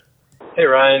here. Hey,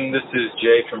 Ryan. This is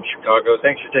Jay from Chicago.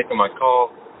 Thanks for taking my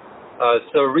call.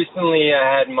 So recently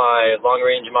I had my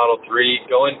long-range Model 3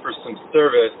 go in for some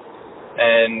service,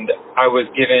 and I was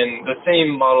given the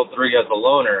same Model 3 as a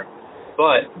loaner,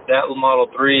 but that Model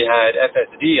 3 had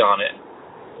FSD on it.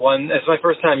 It's my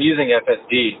first time using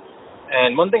FSD,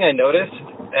 and one thing I noticed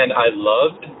and I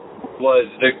loved was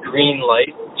the green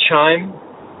light chime,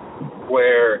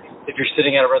 where if you're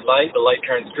sitting at a red light, the light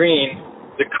turns green,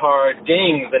 the car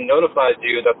dings and notifies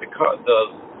you that the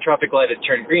traffic light has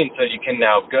turned green, so you can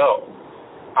now go.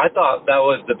 I thought that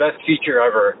was the best feature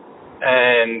ever,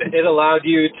 and it allowed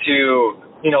you to,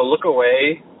 look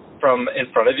away from in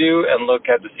front of you and look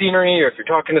at the scenery, or if you're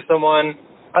talking to someone.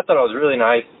 I thought it was really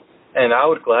nice. And I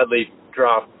would gladly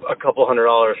drop a couple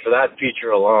 $100 for that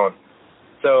feature alone.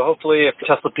 So hopefully if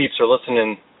Tesla peeps are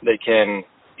listening, they can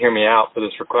hear me out for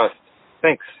this request.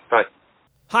 Thanks. Bye.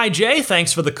 Hi, Jay.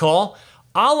 Thanks for the call.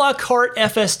 A la carte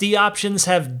FSD options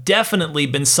have definitely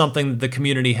been something that the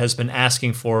community has been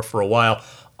asking for a while.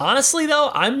 Honestly, though,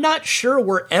 I'm not sure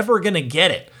we're ever going to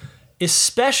get it,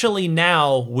 especially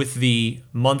now with the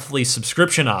monthly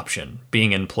subscription option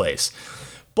being in place.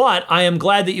 But I am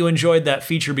glad that you enjoyed that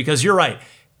feature because you're right.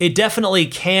 It definitely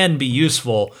can be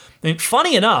useful. And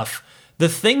funny enough, the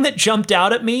thing that jumped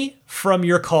out at me from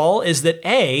your call is that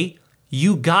A,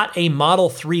 you got a Model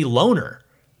 3 loaner.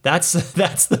 That's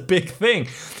the big thing.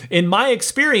 In my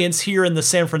experience here in the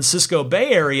San Francisco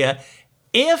Bay Area,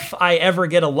 if I ever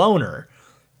get a loaner,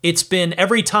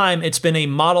 every time it's been a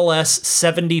Model S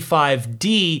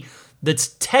 75D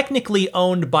that's technically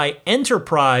owned by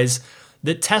Enterprise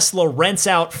that Tesla rents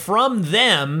out from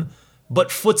them,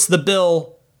 but foots the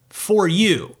bill for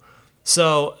you.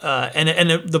 So,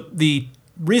 the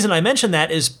reason I mention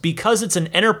that is because it's an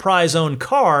Enterprise-owned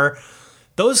car,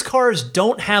 those cars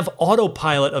don't have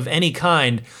autopilot of any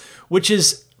kind, which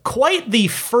is quite the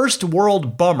first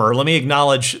world bummer. Let me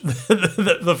acknowledge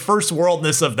the first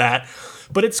worldness of that.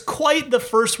 But it's quite the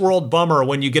first world bummer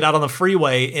when you get out on the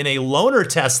freeway in a loaner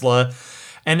Tesla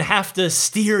and have to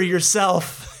steer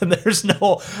yourself. And there's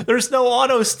no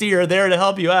auto steer there to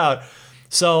help you out.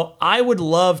 So I would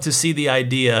love to see the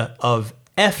idea of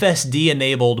FSD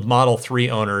enabled Model 3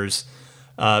 owners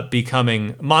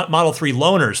becoming Model 3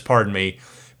 loaners,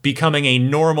 becoming a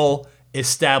normal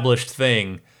established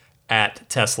thing at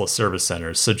Tesla service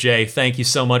centers. So Jay, thank you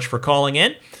so much for calling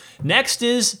in. Next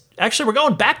is, actually we're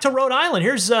going back to Rhode Island.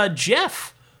 Here's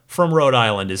Jeff from Rhode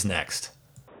Island is next.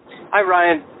 Hi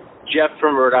Ryan, Jeff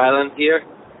from Rhode Island here.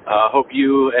 Hope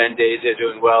you and Daisy are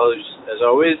doing well as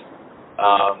always.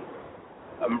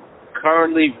 I'm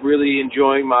currently really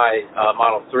enjoying my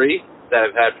Model 3 that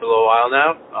I've had for a little while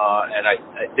now, and I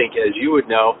think, as you would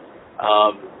know,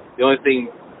 the only thing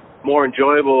more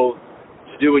enjoyable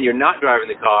to do when you're not driving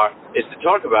the car is to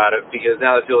talk about it, because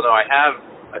now that people know I have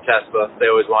a Tesla, they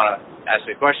always want to ask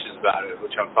me questions about it,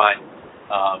 which I'm fine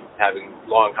having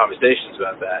long conversations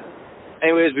about that.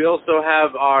 Anyways, we also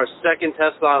have our second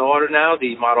Tesla on order now,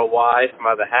 the Model Y from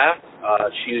my other half.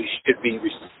 She should be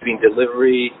receiving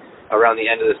delivery around the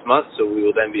end of this month, so we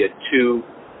will then be a 2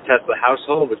 Tesla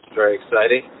household, which is very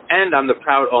exciting. And I'm the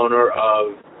proud owner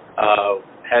of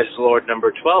Hedgelord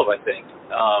number 12, I think.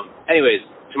 Anyways,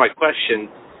 to my question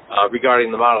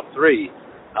regarding the Model 3,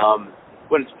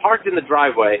 when it's parked in the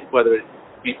driveway, whether it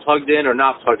be plugged in or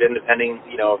not plugged in, depending,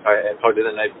 if I plugged in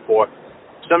the night before,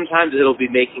 sometimes it'll be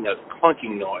making a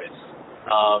clunking noise.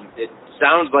 It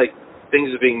sounds like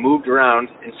things are being moved around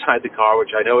inside the car,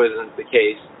 which I know isn't the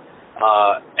case.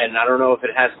 And I don't know if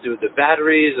it has to do with the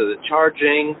batteries or the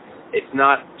charging. It's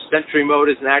not, Sentry mode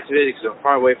isn't activated because I'm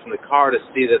far away from the car to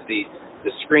see that the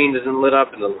screen isn't lit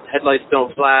up and the headlights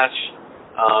don't flash.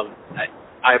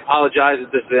 I apologize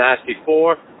if this has been asked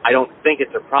before. I don't think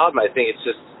it's a problem. I think it's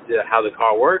just how the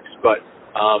car works. But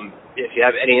if you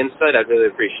have any insight, I'd really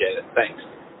appreciate it. Thanks.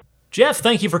 Jeff,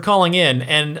 thank you for calling in.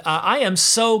 And I am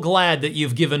so glad that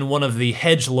you've given one of the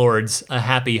hedgelords a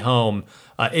happy home.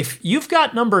 If you've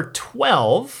got number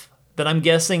 12, then I'm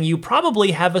guessing you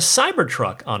probably have a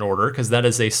Cybertruck on order, because that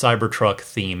is a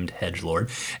Cybertruck-themed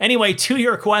hedgelord. Anyway, to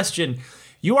your question,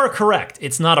 you are correct.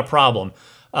 It's not a problem.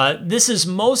 This is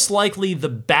most likely the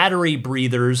battery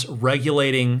breathers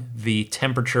regulating the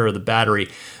temperature of the battery.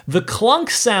 The clunk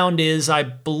sound is, I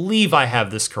believe I have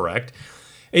this correct,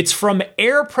 it's from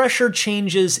air pressure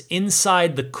changes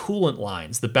inside the coolant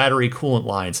lines, the battery coolant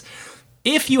lines.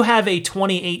 If you have a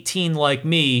 2018 like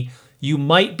me, you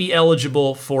might be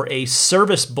eligible for a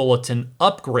service bulletin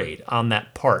upgrade on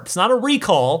that part. It's not a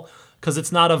recall, because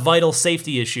it's not a vital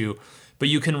safety issue, but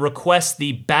you can request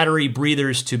the battery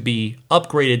breathers to be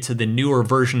upgraded to the newer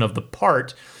version of the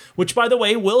part, which, by the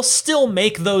way, will still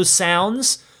make those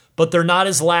sounds, but they're not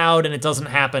as loud and it doesn't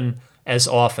happen as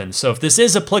often. So if this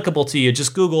is applicable to you,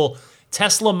 just Google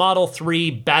Tesla Model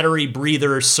 3 battery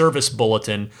breather service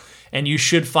bulletin, and you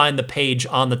should find the page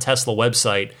on the Tesla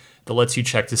website that lets you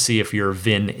check to see if your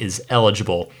VIN is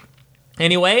eligible.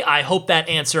 Anyway, I hope that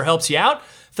answer helps you out.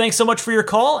 Thanks so much for your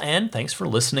call, and thanks for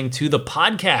listening to the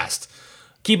podcast.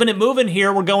 Keeping it moving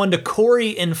here, we're going to Corey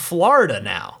in Florida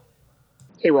now.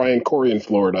 Hey Ryan, Corey in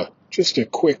Florida. Just a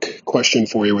quick question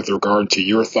for you with regard to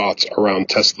your thoughts around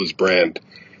Tesla's brand.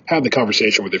 Had the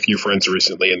conversation with a few friends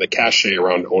recently, and the cachet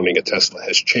around owning a Tesla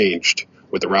has changed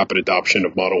with the rapid adoption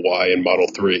of Model Y and Model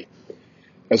 3.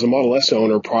 As a Model S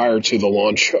owner prior to the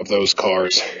launch of those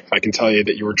cars, I can tell you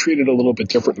that you were treated a little bit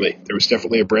differently. There was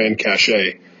definitely a brand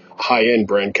cachet, a high-end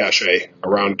brand cachet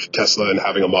around Tesla and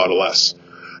having a Model S.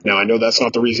 Now, I know that's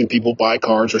not the reason people buy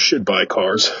cars or should buy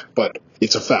cars, but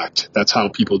it's a fact. That's how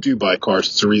people do buy cars.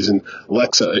 It's the reason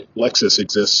Lexus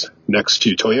exists next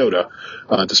to Toyota,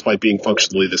 despite being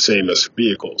functionally the same as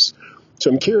vehicles.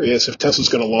 So I'm curious, if Tesla's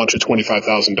going to launch a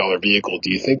 $25,000 vehicle,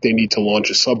 do you think they need to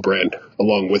launch a sub-brand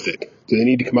along with it? Do they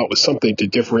need to come out with something to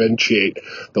differentiate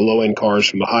the low-end cars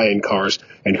from the high-end cars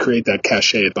and create that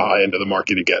cachet at the high end of the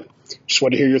market again? Just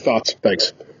want to hear your thoughts.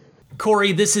 Thanks.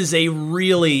 Corey, this is a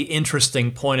really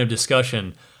interesting point of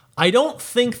discussion. I don't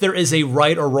think there is a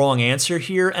right or wrong answer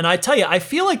here. And I tell you, I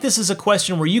feel like this is a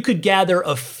question where you could gather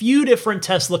a few different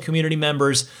Tesla community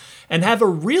members and have a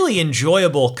really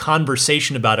enjoyable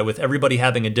conversation about it with everybody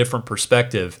having a different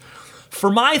perspective. For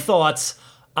my thoughts,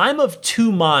 I'm of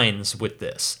two minds with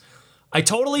this. I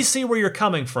totally see where you're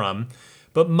coming from,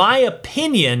 but my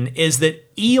opinion is that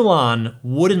Elon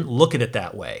wouldn't look at it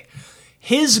that way.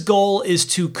 His goal is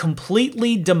to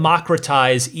completely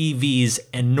democratize EVs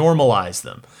and normalize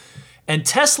them. And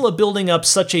Tesla building up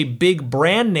such a big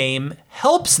brand name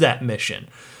helps that mission.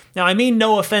 Now, I mean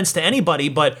no offense to anybody,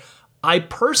 but I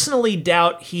personally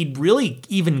doubt he'd really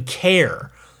even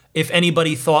care if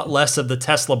anybody thought less of the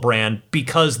Tesla brand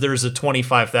because there's a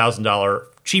 $25,000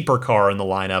 cheaper car in the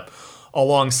lineup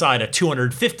alongside a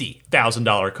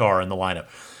 $250,000 car in the lineup.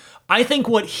 I think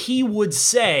what he would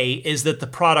say is that the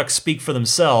products speak for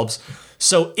themselves.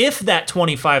 So if that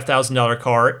 $25,000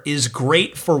 car is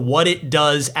great for what it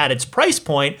does at its price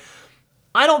point,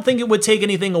 I don't think it would take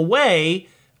anything away,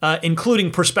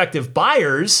 including prospective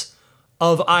buyers,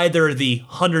 of either the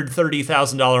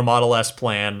 $130,000 Model S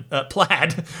Plaid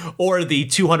or the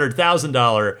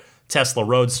 $200,000 Tesla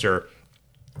Roadster.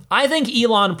 I think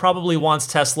Elon probably wants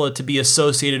Tesla to be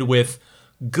associated with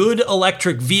good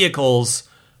electric vehicles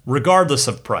regardless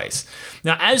of price.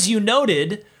 Now, as you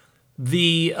noted,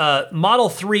 the Model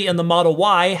 3 and the Model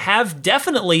Y have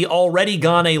definitely already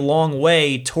gone a long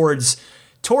way towards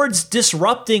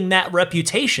disrupting that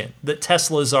reputation that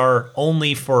Teslas are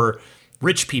only for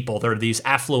rich people. They're these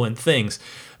affluent things.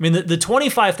 I mean, the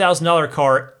 $25,000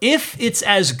 car, if it's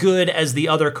as good as the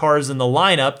other cars in the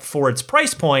lineup for its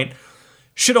price point,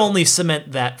 should only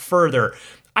cement that further.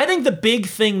 I think the big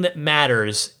thing that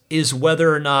matters is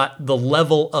whether or not the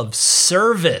level of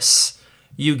service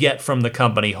you get from the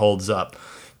company holds up.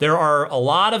 There are a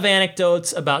lot of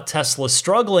anecdotes about Tesla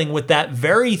struggling with that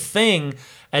very thing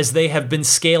as they have been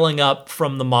scaling up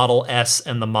from the Model S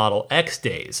and the Model X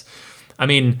days. I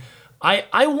mean,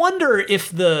 I wonder if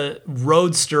the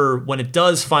Roadster, when it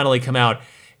does finally come out,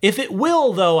 if it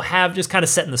will, though, have, just kind of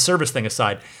setting the service thing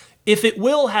aside, if it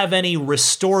will have any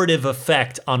restorative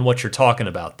effect on what you're talking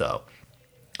about, though.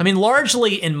 I mean,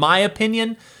 largely, in my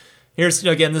opinion, this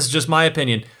is just my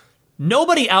opinion,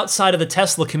 nobody outside of the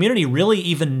Tesla community really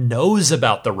even knows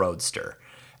about the Roadster.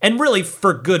 And really,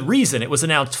 for good reason. It was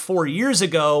announced 4 years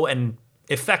ago and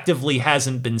effectively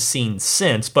hasn't been seen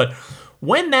since. But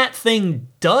when that thing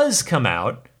does come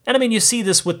out, and I mean, you see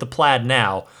this with the Plaid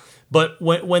now, but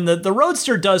when the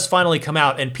Roadster does finally come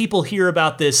out and people hear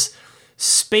about this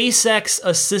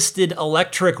SpaceX-assisted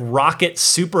electric rocket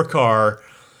supercar,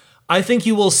 I think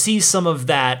you will see some of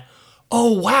that,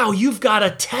 oh, wow, you've got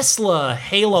a Tesla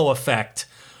halo effect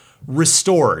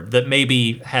restored that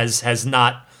maybe has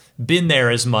not been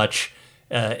there as much,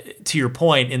 to your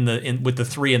point, with the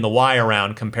 3 and the Y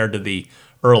around compared to the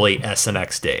early S and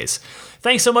X days.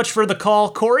 Thanks so much for the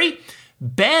call, Corey.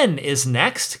 Ben is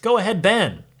next. Go ahead,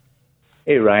 Ben.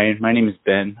 Hey, Ryan. My name is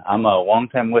Ben. I'm a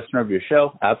longtime listener of your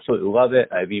show. Absolutely love it.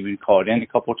 I've even called in a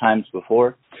couple times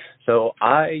before. So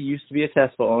I used to be a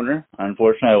Tesla owner.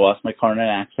 Unfortunately, I lost my car in an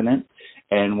accident.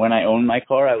 And when I owned my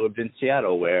car, I lived in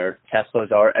Seattle, where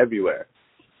Teslas are everywhere.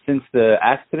 Since the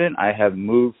accident, I have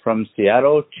moved from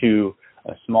Seattle to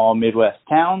a small Midwest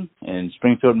town in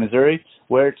Springfield, Missouri,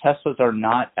 where Teslas are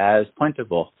not as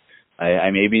plentiful.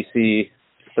 I maybe see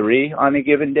 3 on a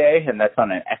given day, and that's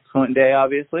on an excellent day,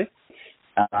 obviously.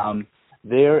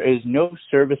 There is no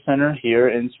service center here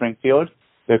in Springfield.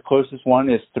 The closest one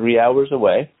is 3 hours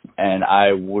away, and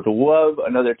I would love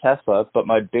another Tesla, but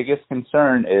my biggest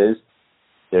concern is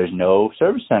there's no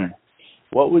service center.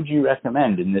 What would you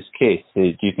recommend in this case?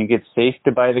 Do you think it's safe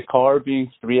to buy the car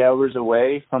being 3 hours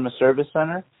away from a service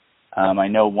center? I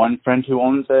know one friend who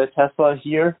owns a Tesla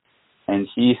here, and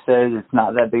he says it's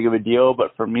not that big of a deal,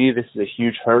 but for me, this is a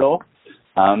huge hurdle.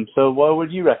 So what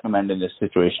would you recommend in this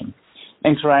situation?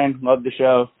 Thanks, Ryan. Love the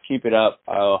show. Keep it up.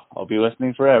 I'll be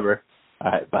listening forever.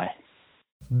 All right, bye.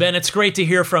 Ben, it's great to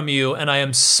hear from you, and I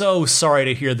am so sorry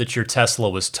to hear that your Tesla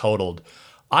was totaled.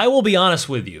 I will be honest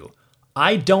with you.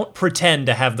 I don't pretend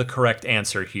to have the correct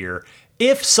answer here,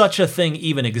 if such a thing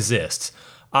even exists.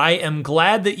 I am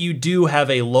glad that you do have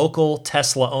a local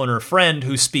Tesla owner friend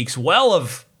who speaks well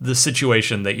of the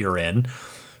situation that you're in,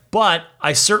 but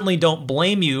I certainly don't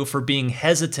blame you for being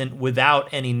hesitant without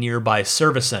any nearby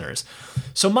service centers.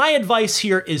 So my advice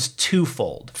here is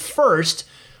twofold. First,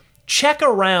 check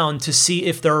around to see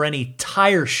if there are any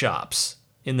tire shops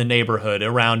in the neighborhood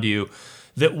around you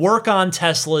that work on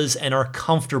Teslas and are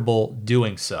comfortable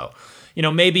doing so. You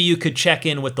know, maybe you could check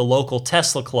in with the local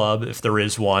Tesla club, if there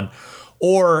is one,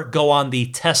 or go on the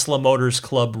Tesla Motors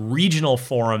Club regional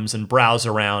forums and browse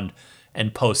around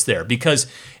and post there. Because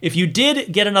if you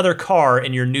did get another car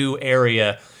in your new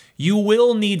area, you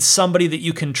will need somebody that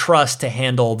you can trust to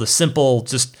handle the simple,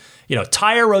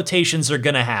 tire rotations are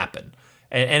going to happen,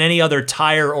 and any other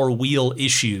tire or wheel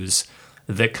issues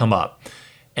that come up.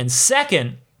 And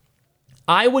second,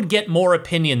 I would get more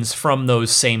opinions from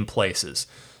those same places.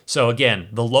 So again,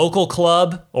 the local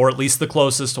club, or at least the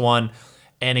closest one,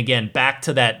 and again, back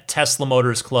to that Tesla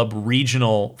Motors Club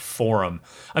regional forum.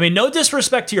 I mean, no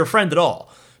disrespect to your friend at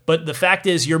all, But the fact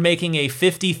is you're making a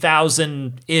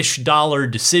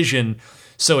 $50,000-ish decision,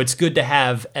 so it's good to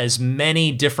have as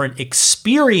many different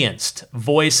experienced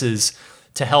voices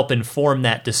to help inform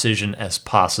that decision as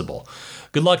possible.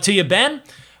 Good luck to you, Ben.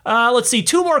 Let's see,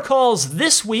 2 more calls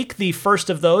this week. The first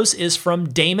of those is from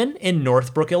Damon in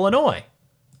Northbrook, Illinois.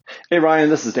 Hey, Ryan,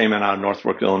 this is Damon out of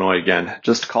Northbrook, Illinois again.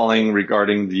 Just calling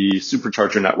regarding the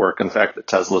supercharger network and the fact that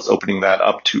Tesla is opening that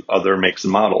up to other makes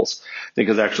and models. I think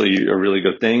it's actually a really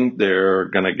good thing. They're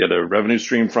going to get a revenue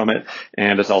stream from it,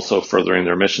 and it's also furthering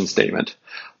their mission statement.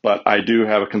 But I do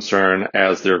have a concern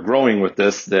as they're growing with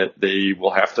this that they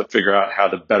will have to figure out how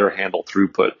to better handle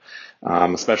throughput,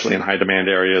 especially in high demand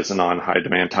areas and on high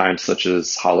demand times such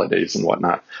as holidays and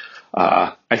whatnot.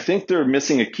 I think they're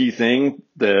missing a key thing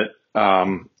that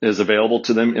is available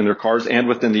to them in their cars and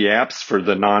within the apps for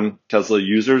the non-Tesla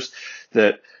users,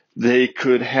 that they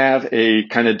could have a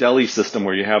kind of deli system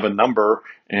where you have a number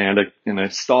and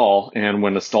a stall, and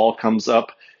when the stall comes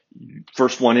up,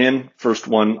 first one in, first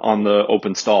one on the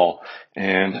open stall.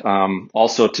 And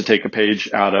also to take a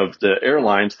page out of the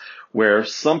airlines, where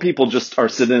some people just are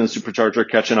sitting in a supercharger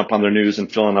catching up on their news and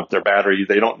filling up their battery.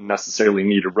 They don't necessarily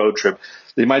need a road trip.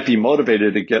 They might be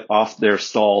motivated to get off their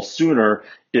stall sooner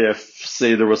if,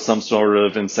 say, there was some sort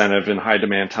of incentive in high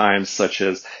demand times, such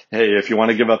as, hey, if you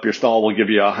want to give up your stall, we'll give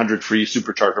you 100 free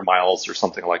supercharger miles or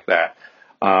something like that.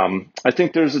 I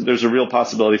think there's a real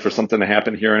possibility for something to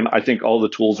happen here, and I think all the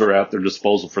tools are at their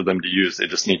disposal for them to use. They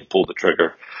just need to pull the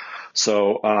trigger.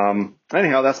 So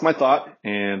anyhow, that's my thought,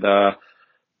 and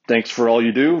thanks for all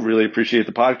you do. Really appreciate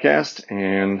the podcast,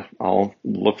 and I'll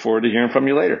look forward to hearing from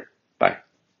you later. Bye.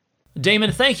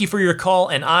 Damon, thank you for your call,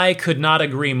 and I could not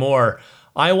agree more.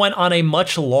 I went on a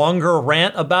much longer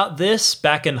rant about this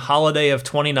back in holiday of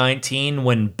 2019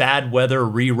 when bad weather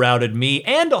rerouted me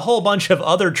and a whole bunch of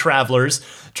other travelers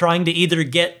trying to either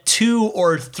get to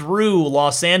or through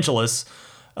Los Angeles,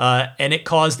 and it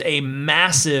caused a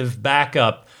massive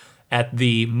backup at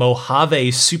the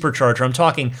Mojave supercharger. I'm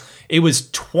talking, it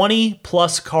was 20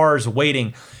 plus cars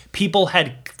waiting. People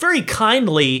had very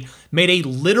kindly made a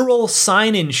literal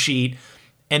sign-in sheet,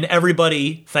 and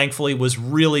everybody, thankfully, was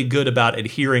really good about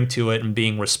adhering to it and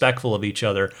being respectful of each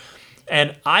other.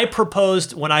 And I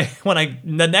proposed,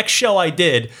 the next show I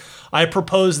did, I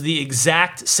proposed the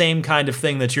exact same kind of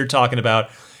thing that you're talking about.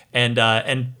 And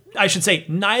I should say,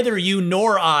 neither you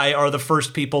nor I are the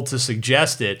first people to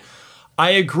suggest it. I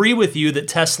agree with you that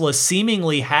Tesla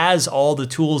seemingly has all the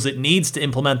tools it needs to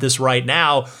implement this right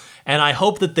now, and I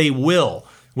hope that they will,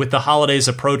 with the holidays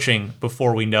approaching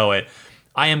before we know it.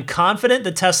 I am confident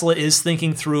that Tesla is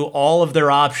thinking through all of their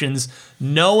options,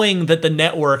 knowing that the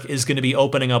network is going to be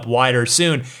opening up wider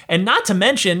soon, and not to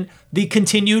mention the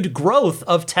continued growth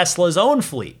of Tesla's own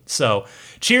fleet. So,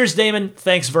 cheers, Damon.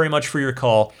 Thanks very much for your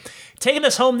call. Taking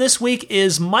us home this week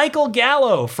is Michael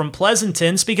Gallo from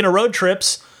Pleasanton. Speaking of road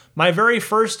trips, my very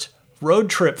first road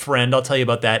trip friend. I'll tell you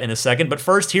about that in a second. But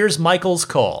first, here's Michael's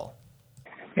call.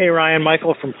 Hey, Ryan.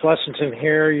 Michael from Pleasanton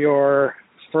here. Your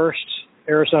first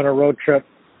Arizona road trip,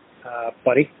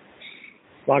 buddy.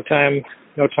 Long time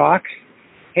no talk.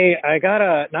 Hey, I got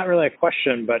not really a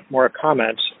question, but more a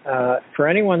comment. For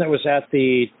anyone that was at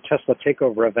the Tesla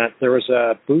Takeover event, there was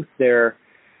a booth there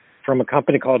from a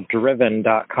company called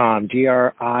Driven.com,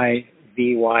 DRIVYN.com.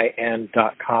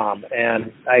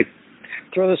 And I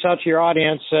throw this out to your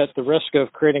audience at the risk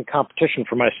of creating competition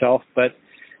for myself, but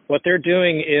what they're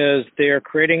doing is they're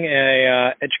creating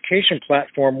a education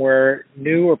platform where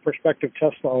new or prospective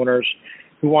Tesla owners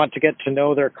who want to get to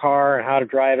know their car and how to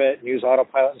drive it and use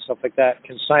autopilot and stuff like that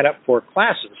can sign up for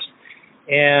classes.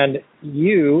 And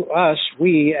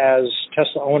we as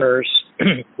Tesla owners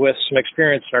with some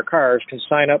experience in our cars can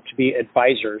sign up to be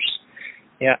advisors,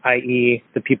 i.e.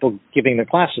 the people giving the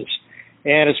classes.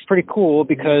 And it's pretty cool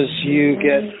because you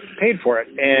get paid for it.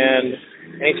 And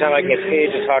anytime I can get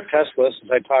paid to talk Tesla,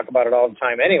 since I talk about it all the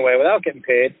time anyway, without getting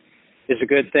paid, is a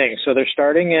good thing. So they're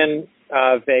starting in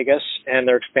Vegas, and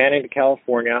they're expanding to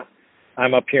California.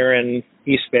 I'm up here in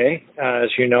East Bay, as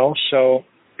you know. So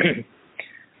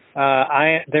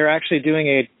they're actually doing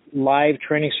a live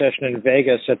training session in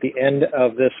Vegas at the end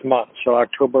of this month, so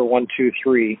October 1, 2,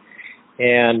 3.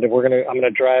 And I'm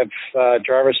gonna drive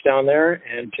drivers down there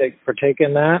and partake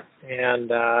in that,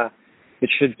 and it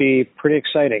should be pretty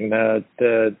exciting.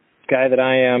 The guy that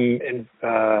I am in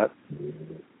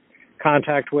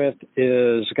contact with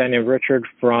is a guy named Richard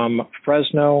from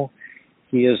Fresno.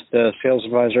 He is the sales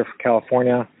advisor for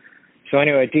California. So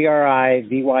anyway,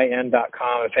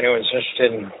 DRIVYN.com. If anyone's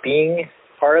interested in being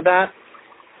part of that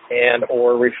and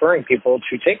or referring people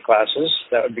to take classes,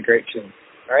 that would be great too.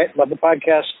 All right, love the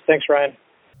podcast. Thanks, Ryan.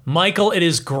 Michael, it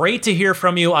is great to hear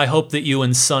from you. I hope that you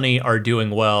and Sonny are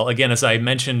doing well. Again, as I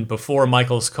mentioned before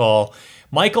Michael's call,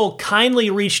 Michael kindly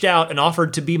reached out and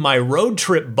offered to be my road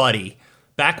trip buddy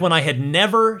back when I had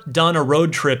never done a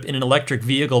road trip in an electric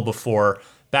vehicle before.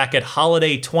 Back at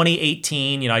holiday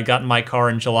 2018, I got in my car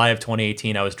in July of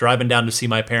 2018. I was driving down to see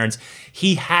my parents.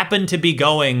 He happened to be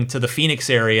going to the Phoenix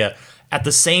area at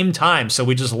the same time, so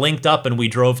we just linked up and we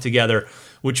drove together,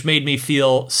 which made me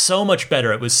feel so much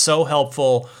better. It was so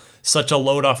helpful, such a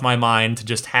load off my mind to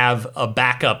just have a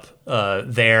backup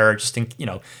there, just in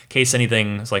case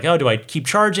anything is like, oh, do I keep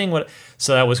charging?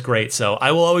 So that was great. So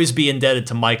I will always be indebted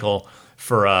to Michael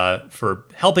for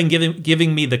helping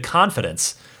giving me the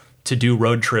confidence to do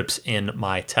road trips in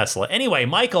my Tesla. Anyway,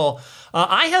 Michael,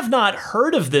 I have not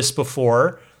heard of this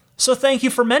before, so thank you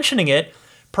for mentioning it.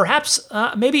 Perhaps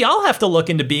maybe I'll have to look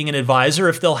into being an advisor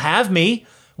if they'll have me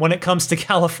when it comes to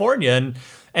California,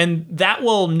 and that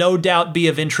will no doubt be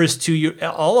of interest to you,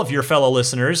 all of your fellow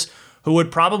listeners, who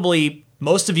would probably,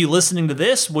 most of you listening to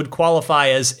this, would qualify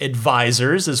as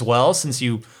advisors as well, since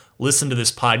you listen to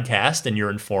this podcast and you're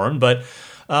informed. But,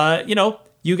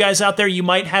 you guys out there, you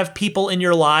might have people in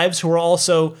your lives who are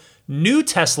also new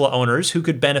Tesla owners who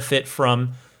could benefit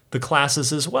from the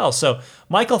classes as well. So,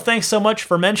 Michael, thanks so much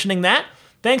for mentioning that.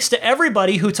 Thanks to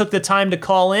everybody who took the time to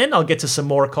call in. I'll get to some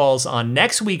more calls on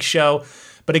next week's show.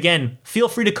 But again, feel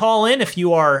free to call in if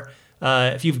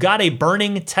you've got a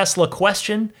burning Tesla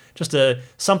question, just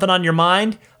something on your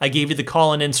mind. I gave you the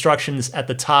call-in instructions at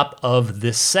the top of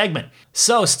this segment.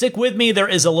 So stick with me. There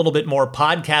is a little bit more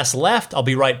podcast left. I'll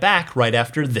be right back right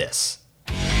after this.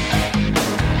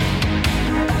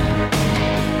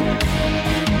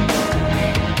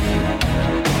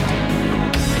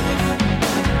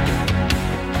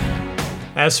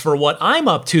 As for what I'm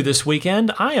up to this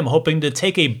weekend, I am hoping to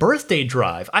take a birthday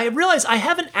drive. I realize I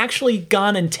haven't actually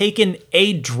gone and taken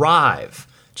a drive,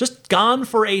 just gone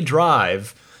for a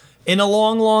drive in a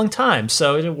long, long time.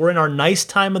 So we're in our nice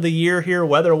time of the year here,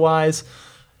 weather-wise.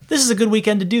 This is a good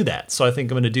weekend to do that, so I think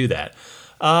I'm going to do that.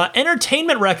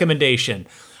 Entertainment recommendation.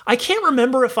 I can't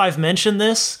remember if I've mentioned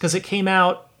this because it came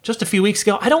out just a few weeks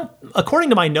ago. According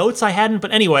to my notes, I hadn't,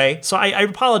 but anyway, so I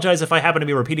apologize if I happen to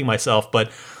be repeating myself, but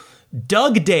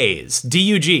Doug Days,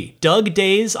 D-U-G, Doug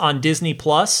Days on Disney+.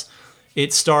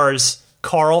 It stars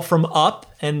Carl from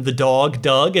Up and the dog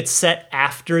Doug. It's set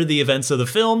after the events of the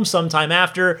film, sometime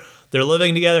after. They're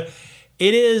living together.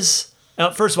 It is,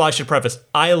 first of all, I should preface,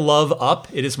 I love Up.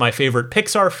 It is my favorite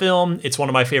Pixar film. It's one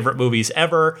of my favorite movies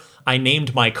ever. I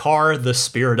named my car The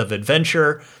Spirit of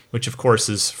Adventure, which of course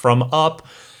is from Up.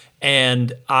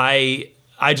 And I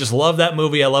just love that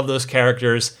movie. I love those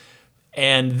characters.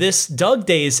 And this Doug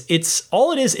Days, it's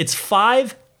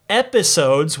 5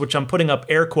 episodes, which I'm putting up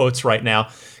air quotes right now,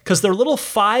 because they're little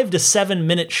 5 to 7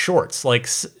 minute shorts. Like,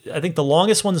 I think the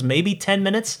longest one's maybe 10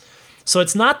 minutes. So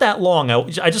it's not that long.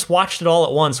 I just watched it all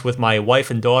at once with my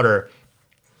wife and daughter,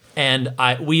 and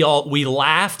we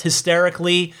laughed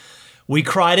hysterically. We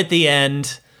cried at the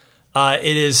end.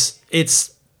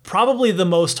 It's probably the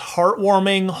most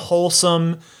heartwarming,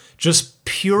 wholesome, just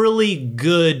purely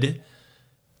good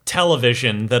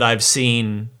television that I've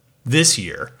seen this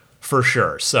year, for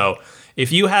sure. So if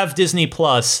you have Disney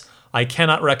Plus, I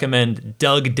cannot recommend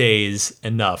Doug Days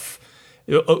enough.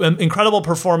 Incredible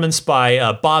performance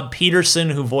by Bob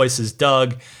Peterson, who voices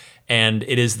Doug, and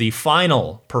it is the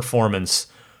final performance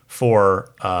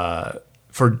for Ed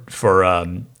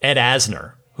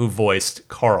Asner, who voiced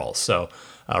Carl. So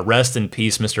rest in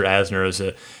peace, Mr. Asner. Is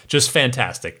just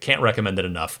fantastic. Can't recommend it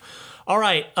enough. All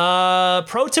right,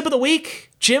 pro tip of the week.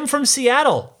 Jim from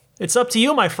Seattle. It's up to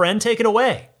you, my friend. Take it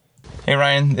away. Hey,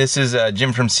 Ryan. This is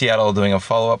Jim from Seattle doing a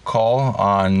follow-up call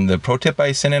on the pro tip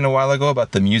I sent in a while ago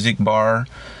about the music bar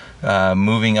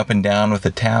moving up and down with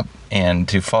a tap, and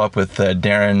to follow up with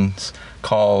Darren's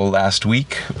call last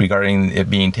week regarding it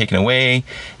being taken away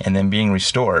and then being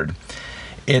restored.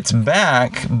 It's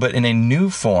back, but in a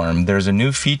new form. There's a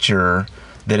new feature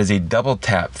that is a double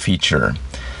tap feature.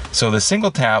 So the single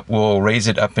tap will raise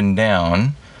it up and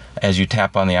down as you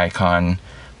tap on the icon,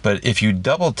 but if you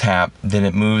double tap, then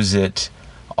it moves it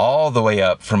all the way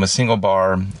up from a single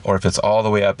bar, or if it's all the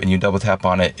way up and you double tap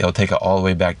on it, it'll take it all the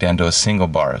way back down to a single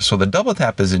bar. So the double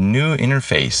tap is a new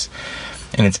interface,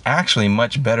 and it's actually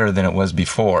much better than it was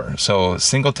before. So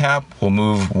single tap will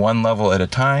move one level at a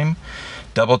time,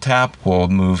 double tap will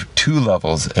move 2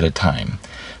 levels at a time.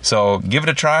 So give it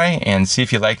a try and see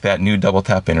if you like that new double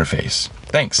tap interface.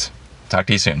 Thanks. Talk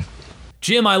to you soon.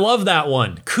 Jim, I love that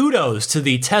one. Kudos to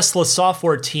the Tesla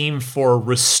software team for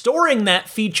restoring that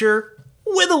feature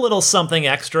with a little something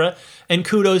extra, and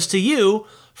kudos to you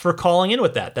for calling in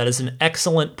with that. That is an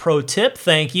excellent pro tip.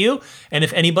 Thank you. And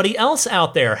if anybody else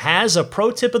out there has a pro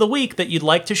tip of the week that you'd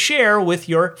like to share with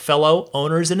your fellow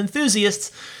owners and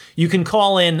enthusiasts, you can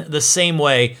call in the same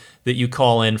way that you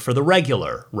call in for the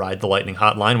regular Ride the Lightning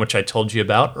hotline, which I told you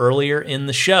about earlier in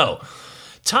the show.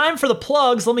 Time for the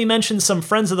plugs. Let me mention some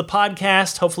friends of the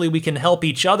podcast. Hopefully we can help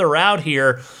each other out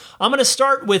here. I'm going to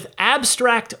start with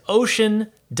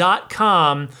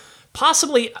abstractocean.com.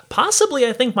 Possibly,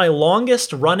 I think my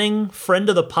longest running friend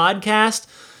of the podcast.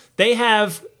 They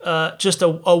have just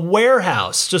a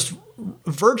warehouse, just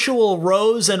virtual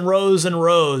rows and rows and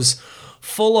rows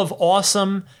full of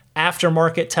awesome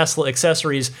aftermarket Tesla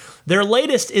accessories. Their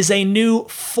latest is a new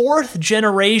 4th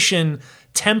generation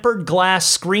tempered glass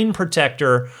screen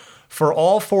protector for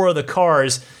all 4 of the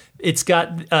cars. It's got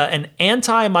an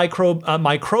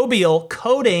antimicrobial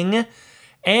coating,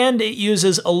 and it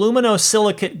uses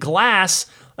aluminosilicate glass,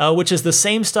 which is the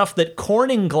same stuff that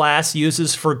Corning Glass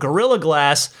uses for Gorilla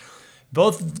Glass.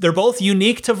 They're both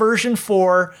unique to version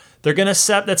 4. They're going to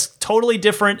set that's totally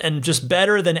different and just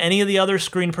better than any of the other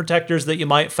screen protectors that you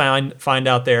might find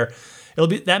out there.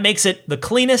 That makes it the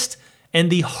cleanest and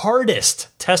the hardest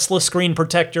Tesla screen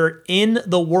protector in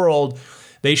the world.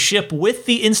 They ship with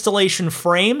the installation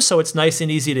frame, so it's nice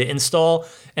and easy to install,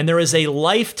 and there is a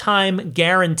lifetime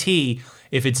guarantee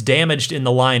if it's damaged in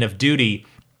the line of duty.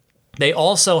 They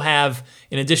also have,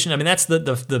 in addition, that's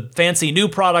the fancy new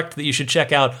product that you should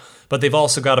check out, but they've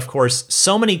also got, of course,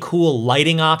 so many cool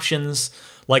lighting options,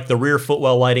 like the rear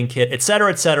footwell lighting kit,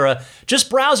 etc., etc. Just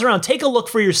browse around, take a look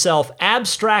for yourself,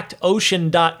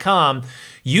 abstractocean.com.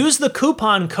 Use the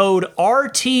coupon code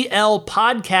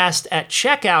RTLPodcast at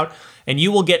checkout, and you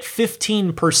will get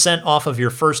 15% off of your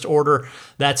first order.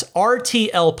 That's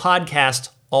RTL Podcast,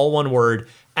 all one word,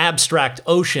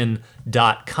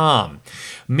 abstractocean.com.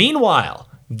 Meanwhile,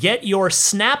 get your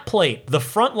snap plate, the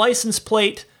front license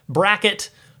plate bracket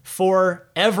for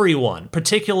everyone,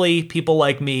 particularly people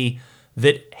like me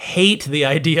that hate the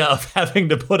idea of having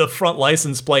to put a front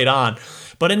license plate on.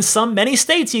 But in many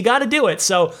states, you got to do it.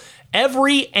 So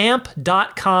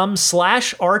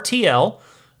everyamp.com/RTL,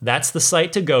 that's the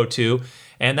site to go to.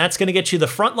 And that's going to get you the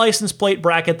front license plate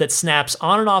bracket that snaps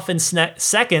on and off in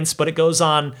seconds, but it goes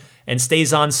on and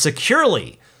stays on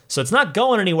securely. So it's not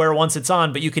going anywhere once it's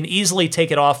on, but you can easily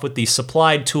take it off with the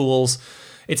supplied tools.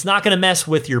 It's not going to mess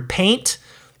with your paint,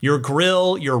 your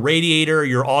grill, your radiator,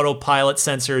 your autopilot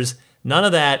sensors, none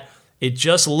of that. It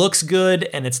just looks good,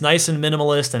 and it's nice and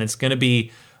minimalist, and it's going to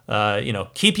be,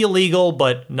 keep you legal,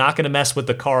 but not going to mess with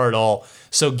the car at all.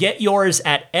 So get yours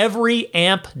at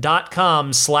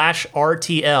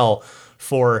everyamp.com/RTL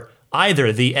for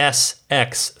either the S,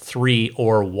 X, 3,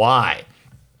 or Y.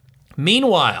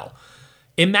 Meanwhile,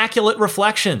 Immaculate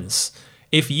Reflections.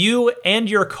 If you and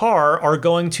your car are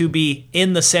going to be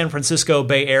in the San Francisco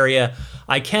Bay Area,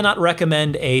 I cannot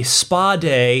recommend a spa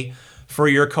day for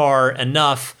your car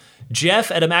enough.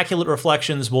 Jeff at Immaculate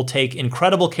Reflections will take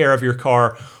incredible care of your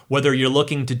car, whether you're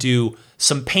looking to do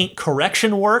some paint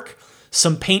correction work,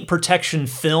 some paint protection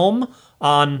film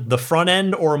on the front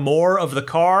end or more of the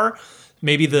car,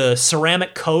 maybe the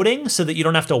ceramic coating so that you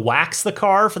don't have to wax the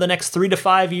car for the next 3 to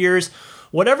 5 years.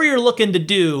 Whatever you're looking to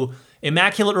do,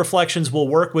 Immaculate Reflections will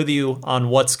work with you on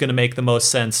what's going to make the most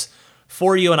sense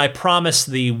for you, and I promise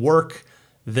the work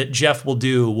that Jeff will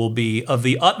do will be of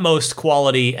the utmost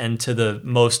quality and to the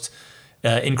most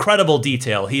incredible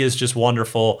detail. He is just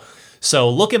wonderful. So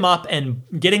look him up and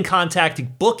get in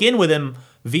contact, book in with him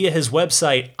via his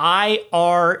website,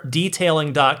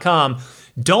 irdetailing.com.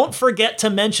 Don't forget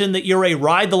to mention that you're a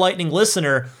Ride the Lightning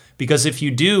listener, because if you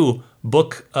do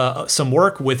book some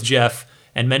work with Jeff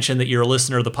and mention that you're a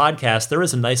listener of the podcast, there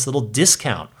is a nice little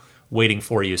discount waiting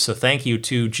for you. So thank you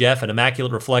to Jeff at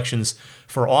Immaculate Reflections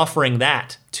for offering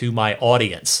that to my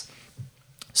audience.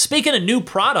 Speaking of new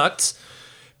products,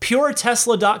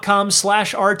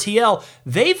 puretesla.com/RTL,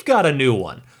 they've got a new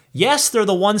one. Yes, they're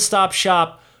the one-stop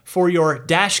shop for your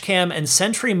dashcam and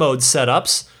Sentry mode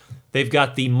setups. They've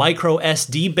got the micro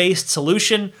SD-based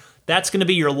solution. That's going to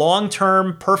be your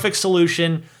long-term perfect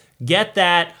solution. Get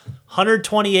that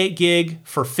 128 gig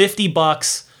for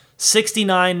 $50,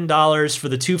 $69 for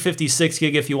the 256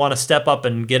 gig if you want to step up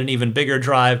and get an even bigger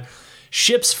drive.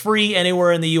 Ships free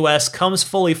anywhere in the US, comes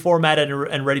fully formatted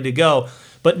and ready to go.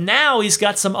 But now he's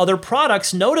got some other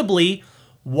products, notably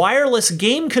wireless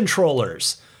game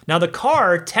controllers. Now the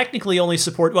car technically only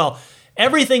supports,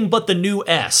 everything but the new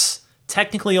S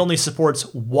technically only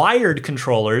supports wired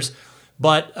controllers,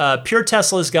 but Pure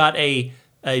Tesla's got a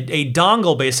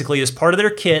dongle basically as part of their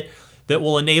kit that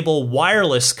will enable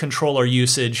wireless controller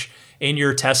usage. in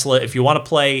your Tesla if you want to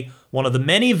play one of the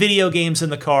many video games in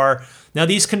the car. Now,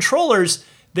 these controllers,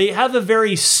 they have a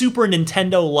very Super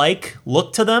Nintendo-like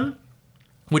look to them,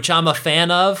 which I'm a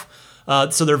fan of.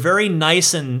 So they're very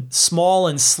nice and small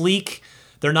and sleek.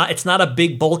 It's not a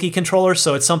big bulky controller,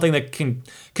 so it's something that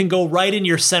can go right in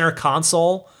your center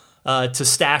console to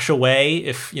stash away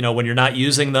if when you're not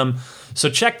using them. So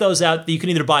check those out. You can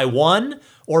either buy one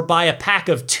or buy a pack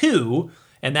of two,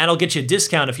 and that'll get you a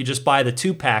discount if you just buy the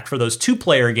 2-pack for those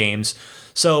 2-player games.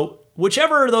 So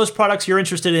whichever of those products you're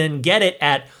interested in, get it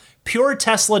at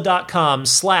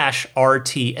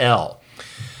puretesla.com/RTL.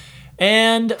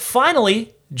 And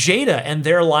finally, Jada and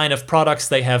their line of products.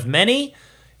 They have many.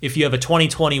 If you have a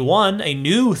 2021, a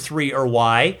new 3 or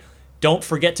Y, don't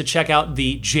forget to check out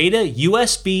the Jada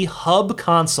USB Hub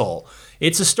console.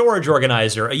 It's a storage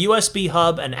organizer, a USB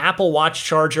hub, an Apple Watch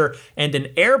charger, and an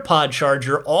AirPod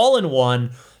charger all in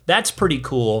one. That's pretty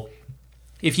cool.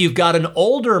 If you've got an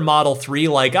older Model 3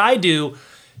 like I do,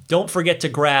 don't forget to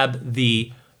grab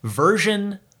the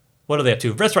version. What are they up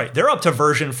to? That's right. They're up to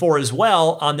version 4 as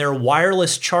well on their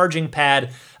wireless charging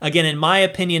pad. Again, in my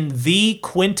opinion, the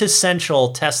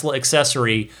quintessential Tesla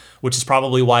accessory, which is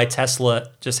probably why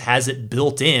Tesla just has it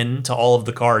built in to all of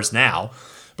the cars now.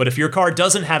 But if your car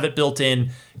doesn't have it built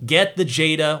in, get the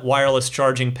Jada wireless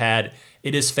charging pad.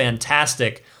 It is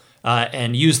fantastic.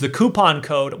 And use the coupon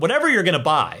code, whatever you're going to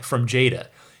buy from Jada,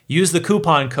 use the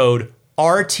coupon code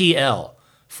RTL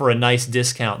for a nice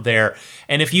discount there.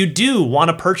 And if you do want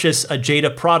to purchase a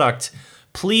Jada product,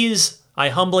 please, I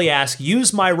humbly ask,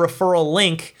 use my referral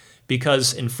link,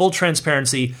 because in full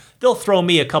transparency, they'll throw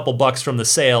me a couple bucks from the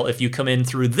sale if you come in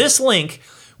through this link,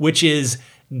 which is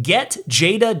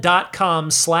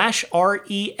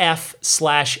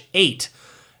getjada.com/REF/8.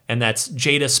 And that's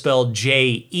Jada spelled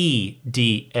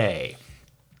JEDA.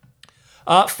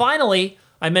 Finally,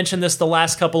 I mentioned this the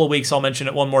last couple of weeks. I'll mention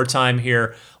it one more time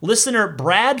here. Listener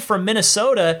Brad from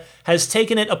Minnesota has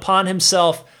taken it upon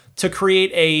himself to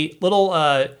create a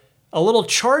little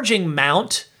charging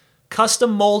mount,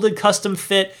 custom molded, custom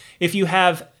fit. If you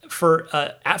have for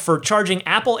charging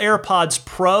Apple AirPods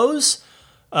Pros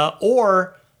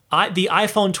or the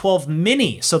iPhone 12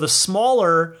 mini, so the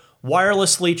smaller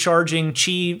wirelessly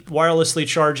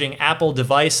charging Apple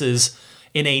devices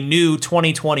in a new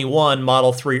 2021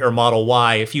 Model 3 or Model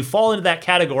Y. If you fall into that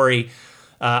category,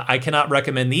 I cannot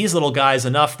recommend these little guys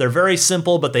enough. They're very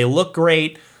simple, but they look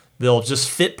great. They'll just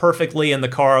fit perfectly in the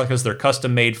car because they're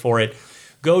custom made for it.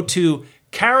 Go to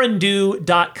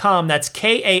carandu.com, that's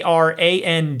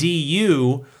KARANDU,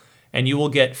 and you will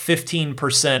get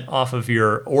 15% off of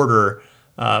your order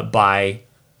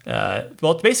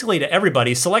basically to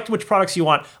everybody. Select which products you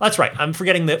want. That's right, I'm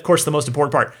forgetting, of course, the most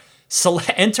important part.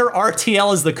 Enter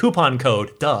RTL as the coupon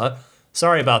code. Duh.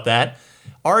 Sorry about that.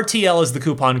 RTL is the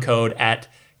coupon code at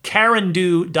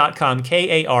carandu.com,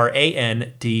 KARANDU.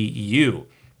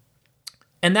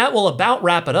 And that will about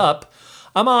wrap it up.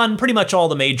 I'm on pretty much all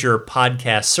the major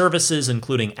podcast services,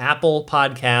 including Apple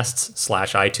Podcasts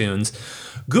 /iTunes,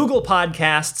 Google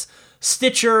Podcasts,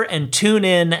 Stitcher, and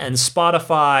TuneIn, and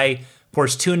Spotify. Of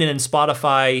course, TuneIn and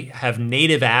Spotify have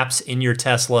native apps in your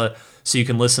Tesla, so you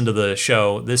can listen to this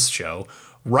show,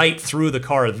 right through the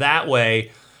car that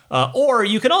way. Or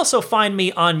you can also find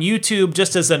me on YouTube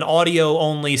just as an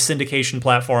audio-only syndication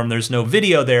platform. There's no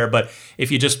video there, but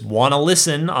if you just want to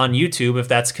listen on YouTube, if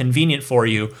that's convenient for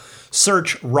you,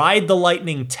 search Ride the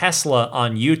Lightning Tesla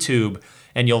on YouTube,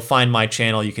 and you'll find my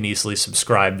channel. You can easily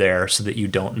subscribe there so that you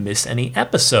don't miss any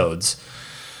episodes.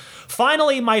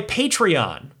 Finally, my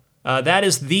Patreon. That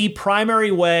is the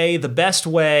primary way, the best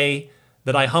way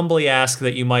that I humbly ask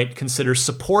that you might consider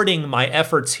supporting my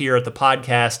efforts here at the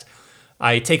podcast.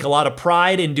 I take a lot of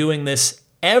pride in doing this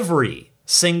every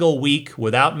single week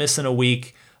without missing a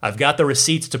week. I've got the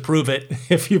receipts to prove it.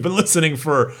 If you've been listening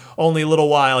for only a little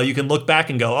while, you can look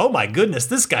back and go, oh my goodness,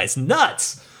 this guy's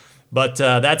nuts. But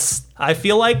I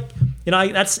feel like,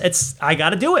 I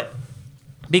got to do it.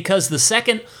 Because the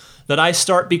second that I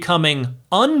start becoming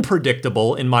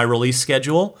unpredictable in my release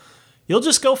schedule, you'll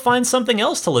just go find something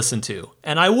else to listen to.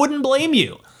 And I wouldn't blame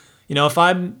you. If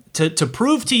I'm to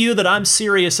prove to you that I'm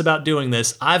serious about doing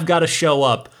this, I've got to show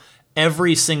up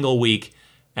every single week.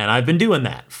 And I've been doing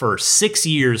that for 6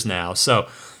 years now. So,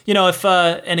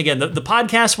 and again, the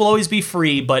podcast will always be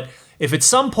free, but if at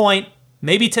some point,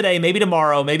 maybe today, maybe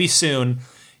tomorrow, maybe soon,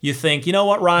 you think, you know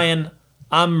what, Ryan,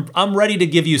 I'm ready to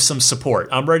give you some support.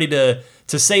 I'm ready to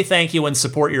say thank you and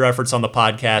support your efforts on the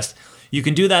podcast. You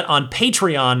can do that on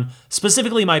Patreon,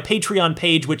 specifically my Patreon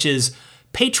page, which is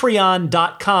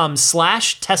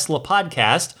patreon.com/Tesla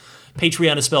Podcast.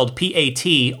 Patreon is spelled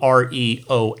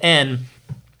Patreon.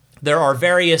 There are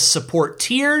various support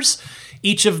tiers.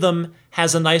 Each of them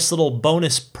has a nice little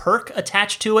bonus perk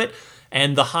attached to it,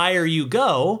 and the higher you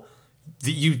go,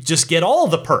 you just get all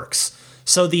the perks.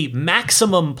 So the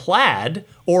maximum plaid,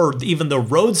 or even the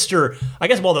roadster,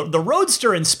 the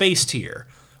roadster and space tier,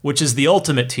 which is the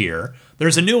ultimate tier.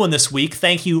 There's a new one this week.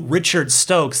 Thank you, Richard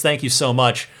Stokes. Thank you so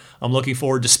much. I'm looking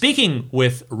forward to speaking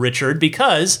with Richard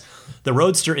because the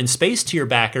roadster and space tier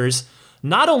backers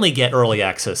not only get early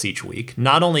access each week,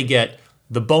 not only get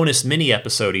the bonus mini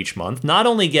episode each month, not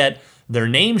only get their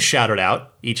names shouted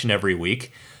out each and every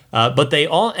week, but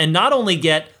not only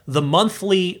get the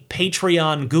monthly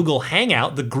Patreon Google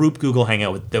Hangout, the group Google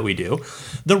Hangout that we do,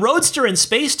 the Roadster and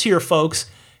Space tier folks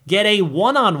get a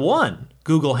one-on-one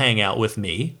Google Hangout with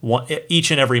me each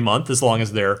and every month, as long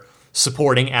as they're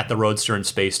supporting at the Roadster and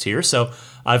Space tier. So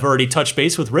I've already touched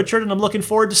base with Richard, and I'm looking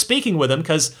forward to speaking with him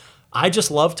because I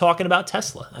just love talking about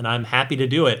Tesla, and I'm happy to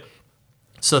do it.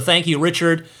 So thank you,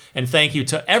 Richard, and thank you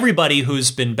to everybody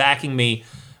who's been backing me,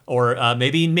 or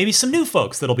maybe some new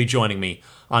folks that'll be joining me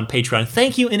on Patreon.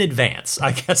 Thank you in advance,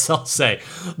 I guess I'll say.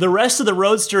 The rest of the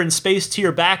Roadster and Space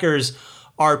tier backers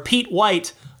are Pete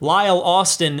White, Lyle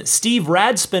Austin, Steve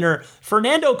Radspinner,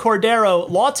 Fernando Cordero,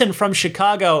 Lawton from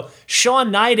Chicago,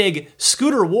 Sean Neidig,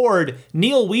 Scooter Ward,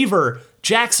 Neil Weaver,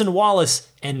 Jackson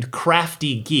Wallace, and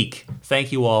Crafty Geek.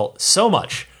 Thank you all so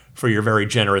much for your very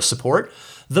generous support.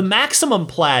 The maximum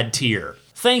plaid tier.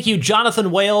 Thank you, Jonathan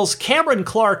Wales, Cameron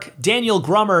Clark, Daniel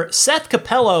Grummer, Seth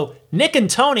Capello, Nick and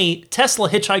Tony, Tesla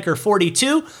Hitchhiker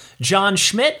 42, John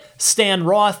Schmidt, Stan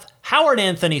Roth, Howard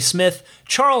Anthony Smith,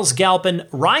 Charles Galpin,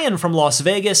 Ryan from Las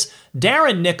Vegas,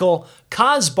 Darren Nickel,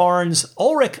 Kaz Barnes,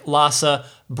 Ulrich Lassa,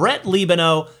 Brett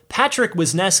Libano, Patrick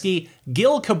Wisniewski,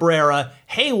 Gil Cabrera,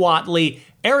 Hay Watley,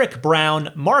 Eric Brown,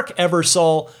 Mark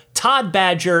Eversole, Todd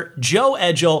Badger, Joe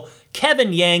Edgel,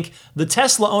 Kevin Yank, the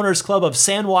Tesla Owners Club of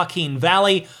San Joaquin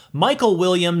Valley, Michael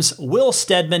Williams, Will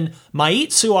Stedman, Mait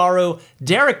Suaru,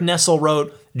 Derek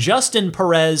Nesselrote, Justin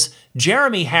Perez,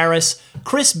 Jeremy Harris,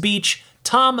 Chris Beach,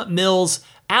 Tom Mills,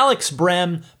 Alex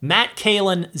Brem, Matt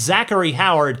Kalin, Zachary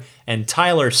Howard, and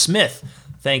Tyler Smith.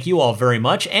 Thank you all very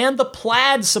much. And the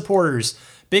Plaid supporters.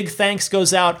 Big thanks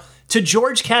goes out to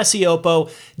George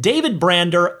Cassiopo, David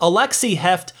Brander, Alexi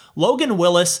Heft, Logan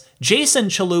Willis, Jason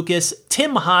Chalukas,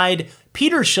 Tim Hyde,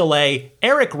 Peter Chalet,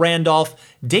 Eric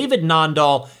Randolph, David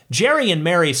Nondahl, Jerry and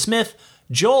Mary Smith,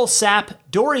 Joel Sapp,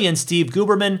 Dory and Steve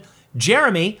Guberman,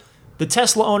 Jeremy, the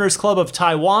Tesla Owners Club of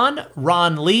Taiwan,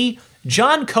 Ron Lee,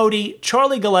 John Cody,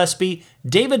 Charlie Gillespie,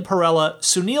 David Perella,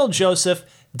 Sunil Joseph,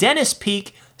 Dennis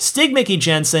Peak, Stig Mickey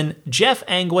Jensen, Jeff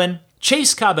Angwin,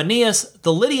 Chase Cabanillas,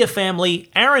 the Lydia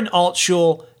family, Aaron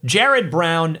Altschul, Jared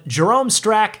Brown, Jerome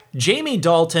Strack, Jamie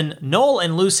Dalton, Noel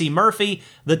and Lucy Murphy,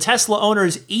 the Tesla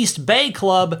Owners East Bay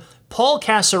Club, Paul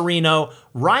Casarino,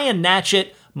 Ryan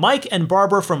Natchett, Mike and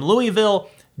Barbara from Louisville,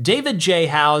 David J.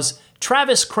 Howes,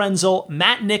 Travis Krenzel,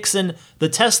 Matt Nixon, the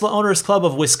Tesla Owners Club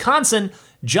of Wisconsin,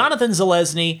 Jonathan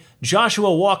Zalesny,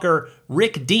 Joshua Walker,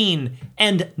 Rick Dean,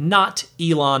 and not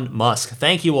Elon Musk.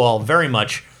 Thank you all very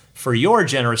much for your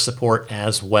generous support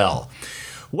as well.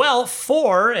 Well,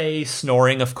 for a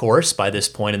snoring, of course, by this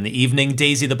point in the evening,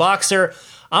 Daisy the Boxer,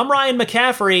 I'm Ryan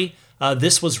McCaffrey.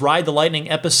 This was Ride the Lightning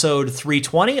episode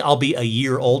 320. I'll be a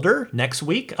year older next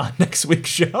week on next week's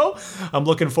show. I'm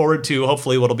looking forward to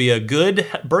hopefully what'll be a good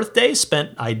birthday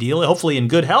spent ideally, hopefully in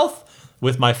good health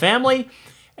with my family.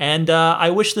 And I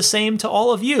wish the same to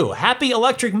all of you. Happy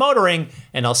electric motoring,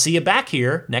 and I'll see you back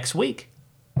here next week.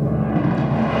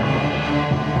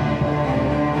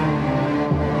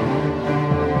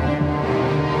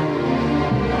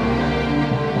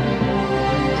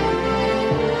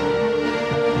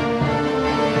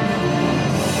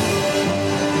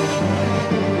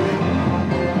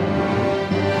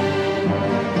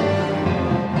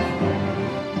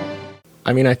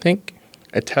 I mean, I think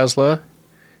a Tesla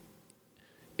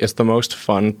is the most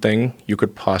fun thing you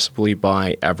could possibly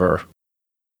buy ever.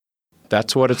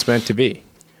 That's what it's meant to be.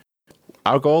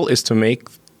 Our goal is to make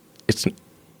it's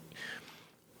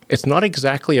not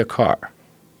exactly a car.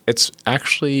 It's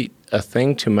actually a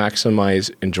thing to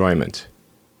maximize enjoyment.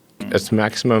 It's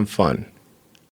maximum fun.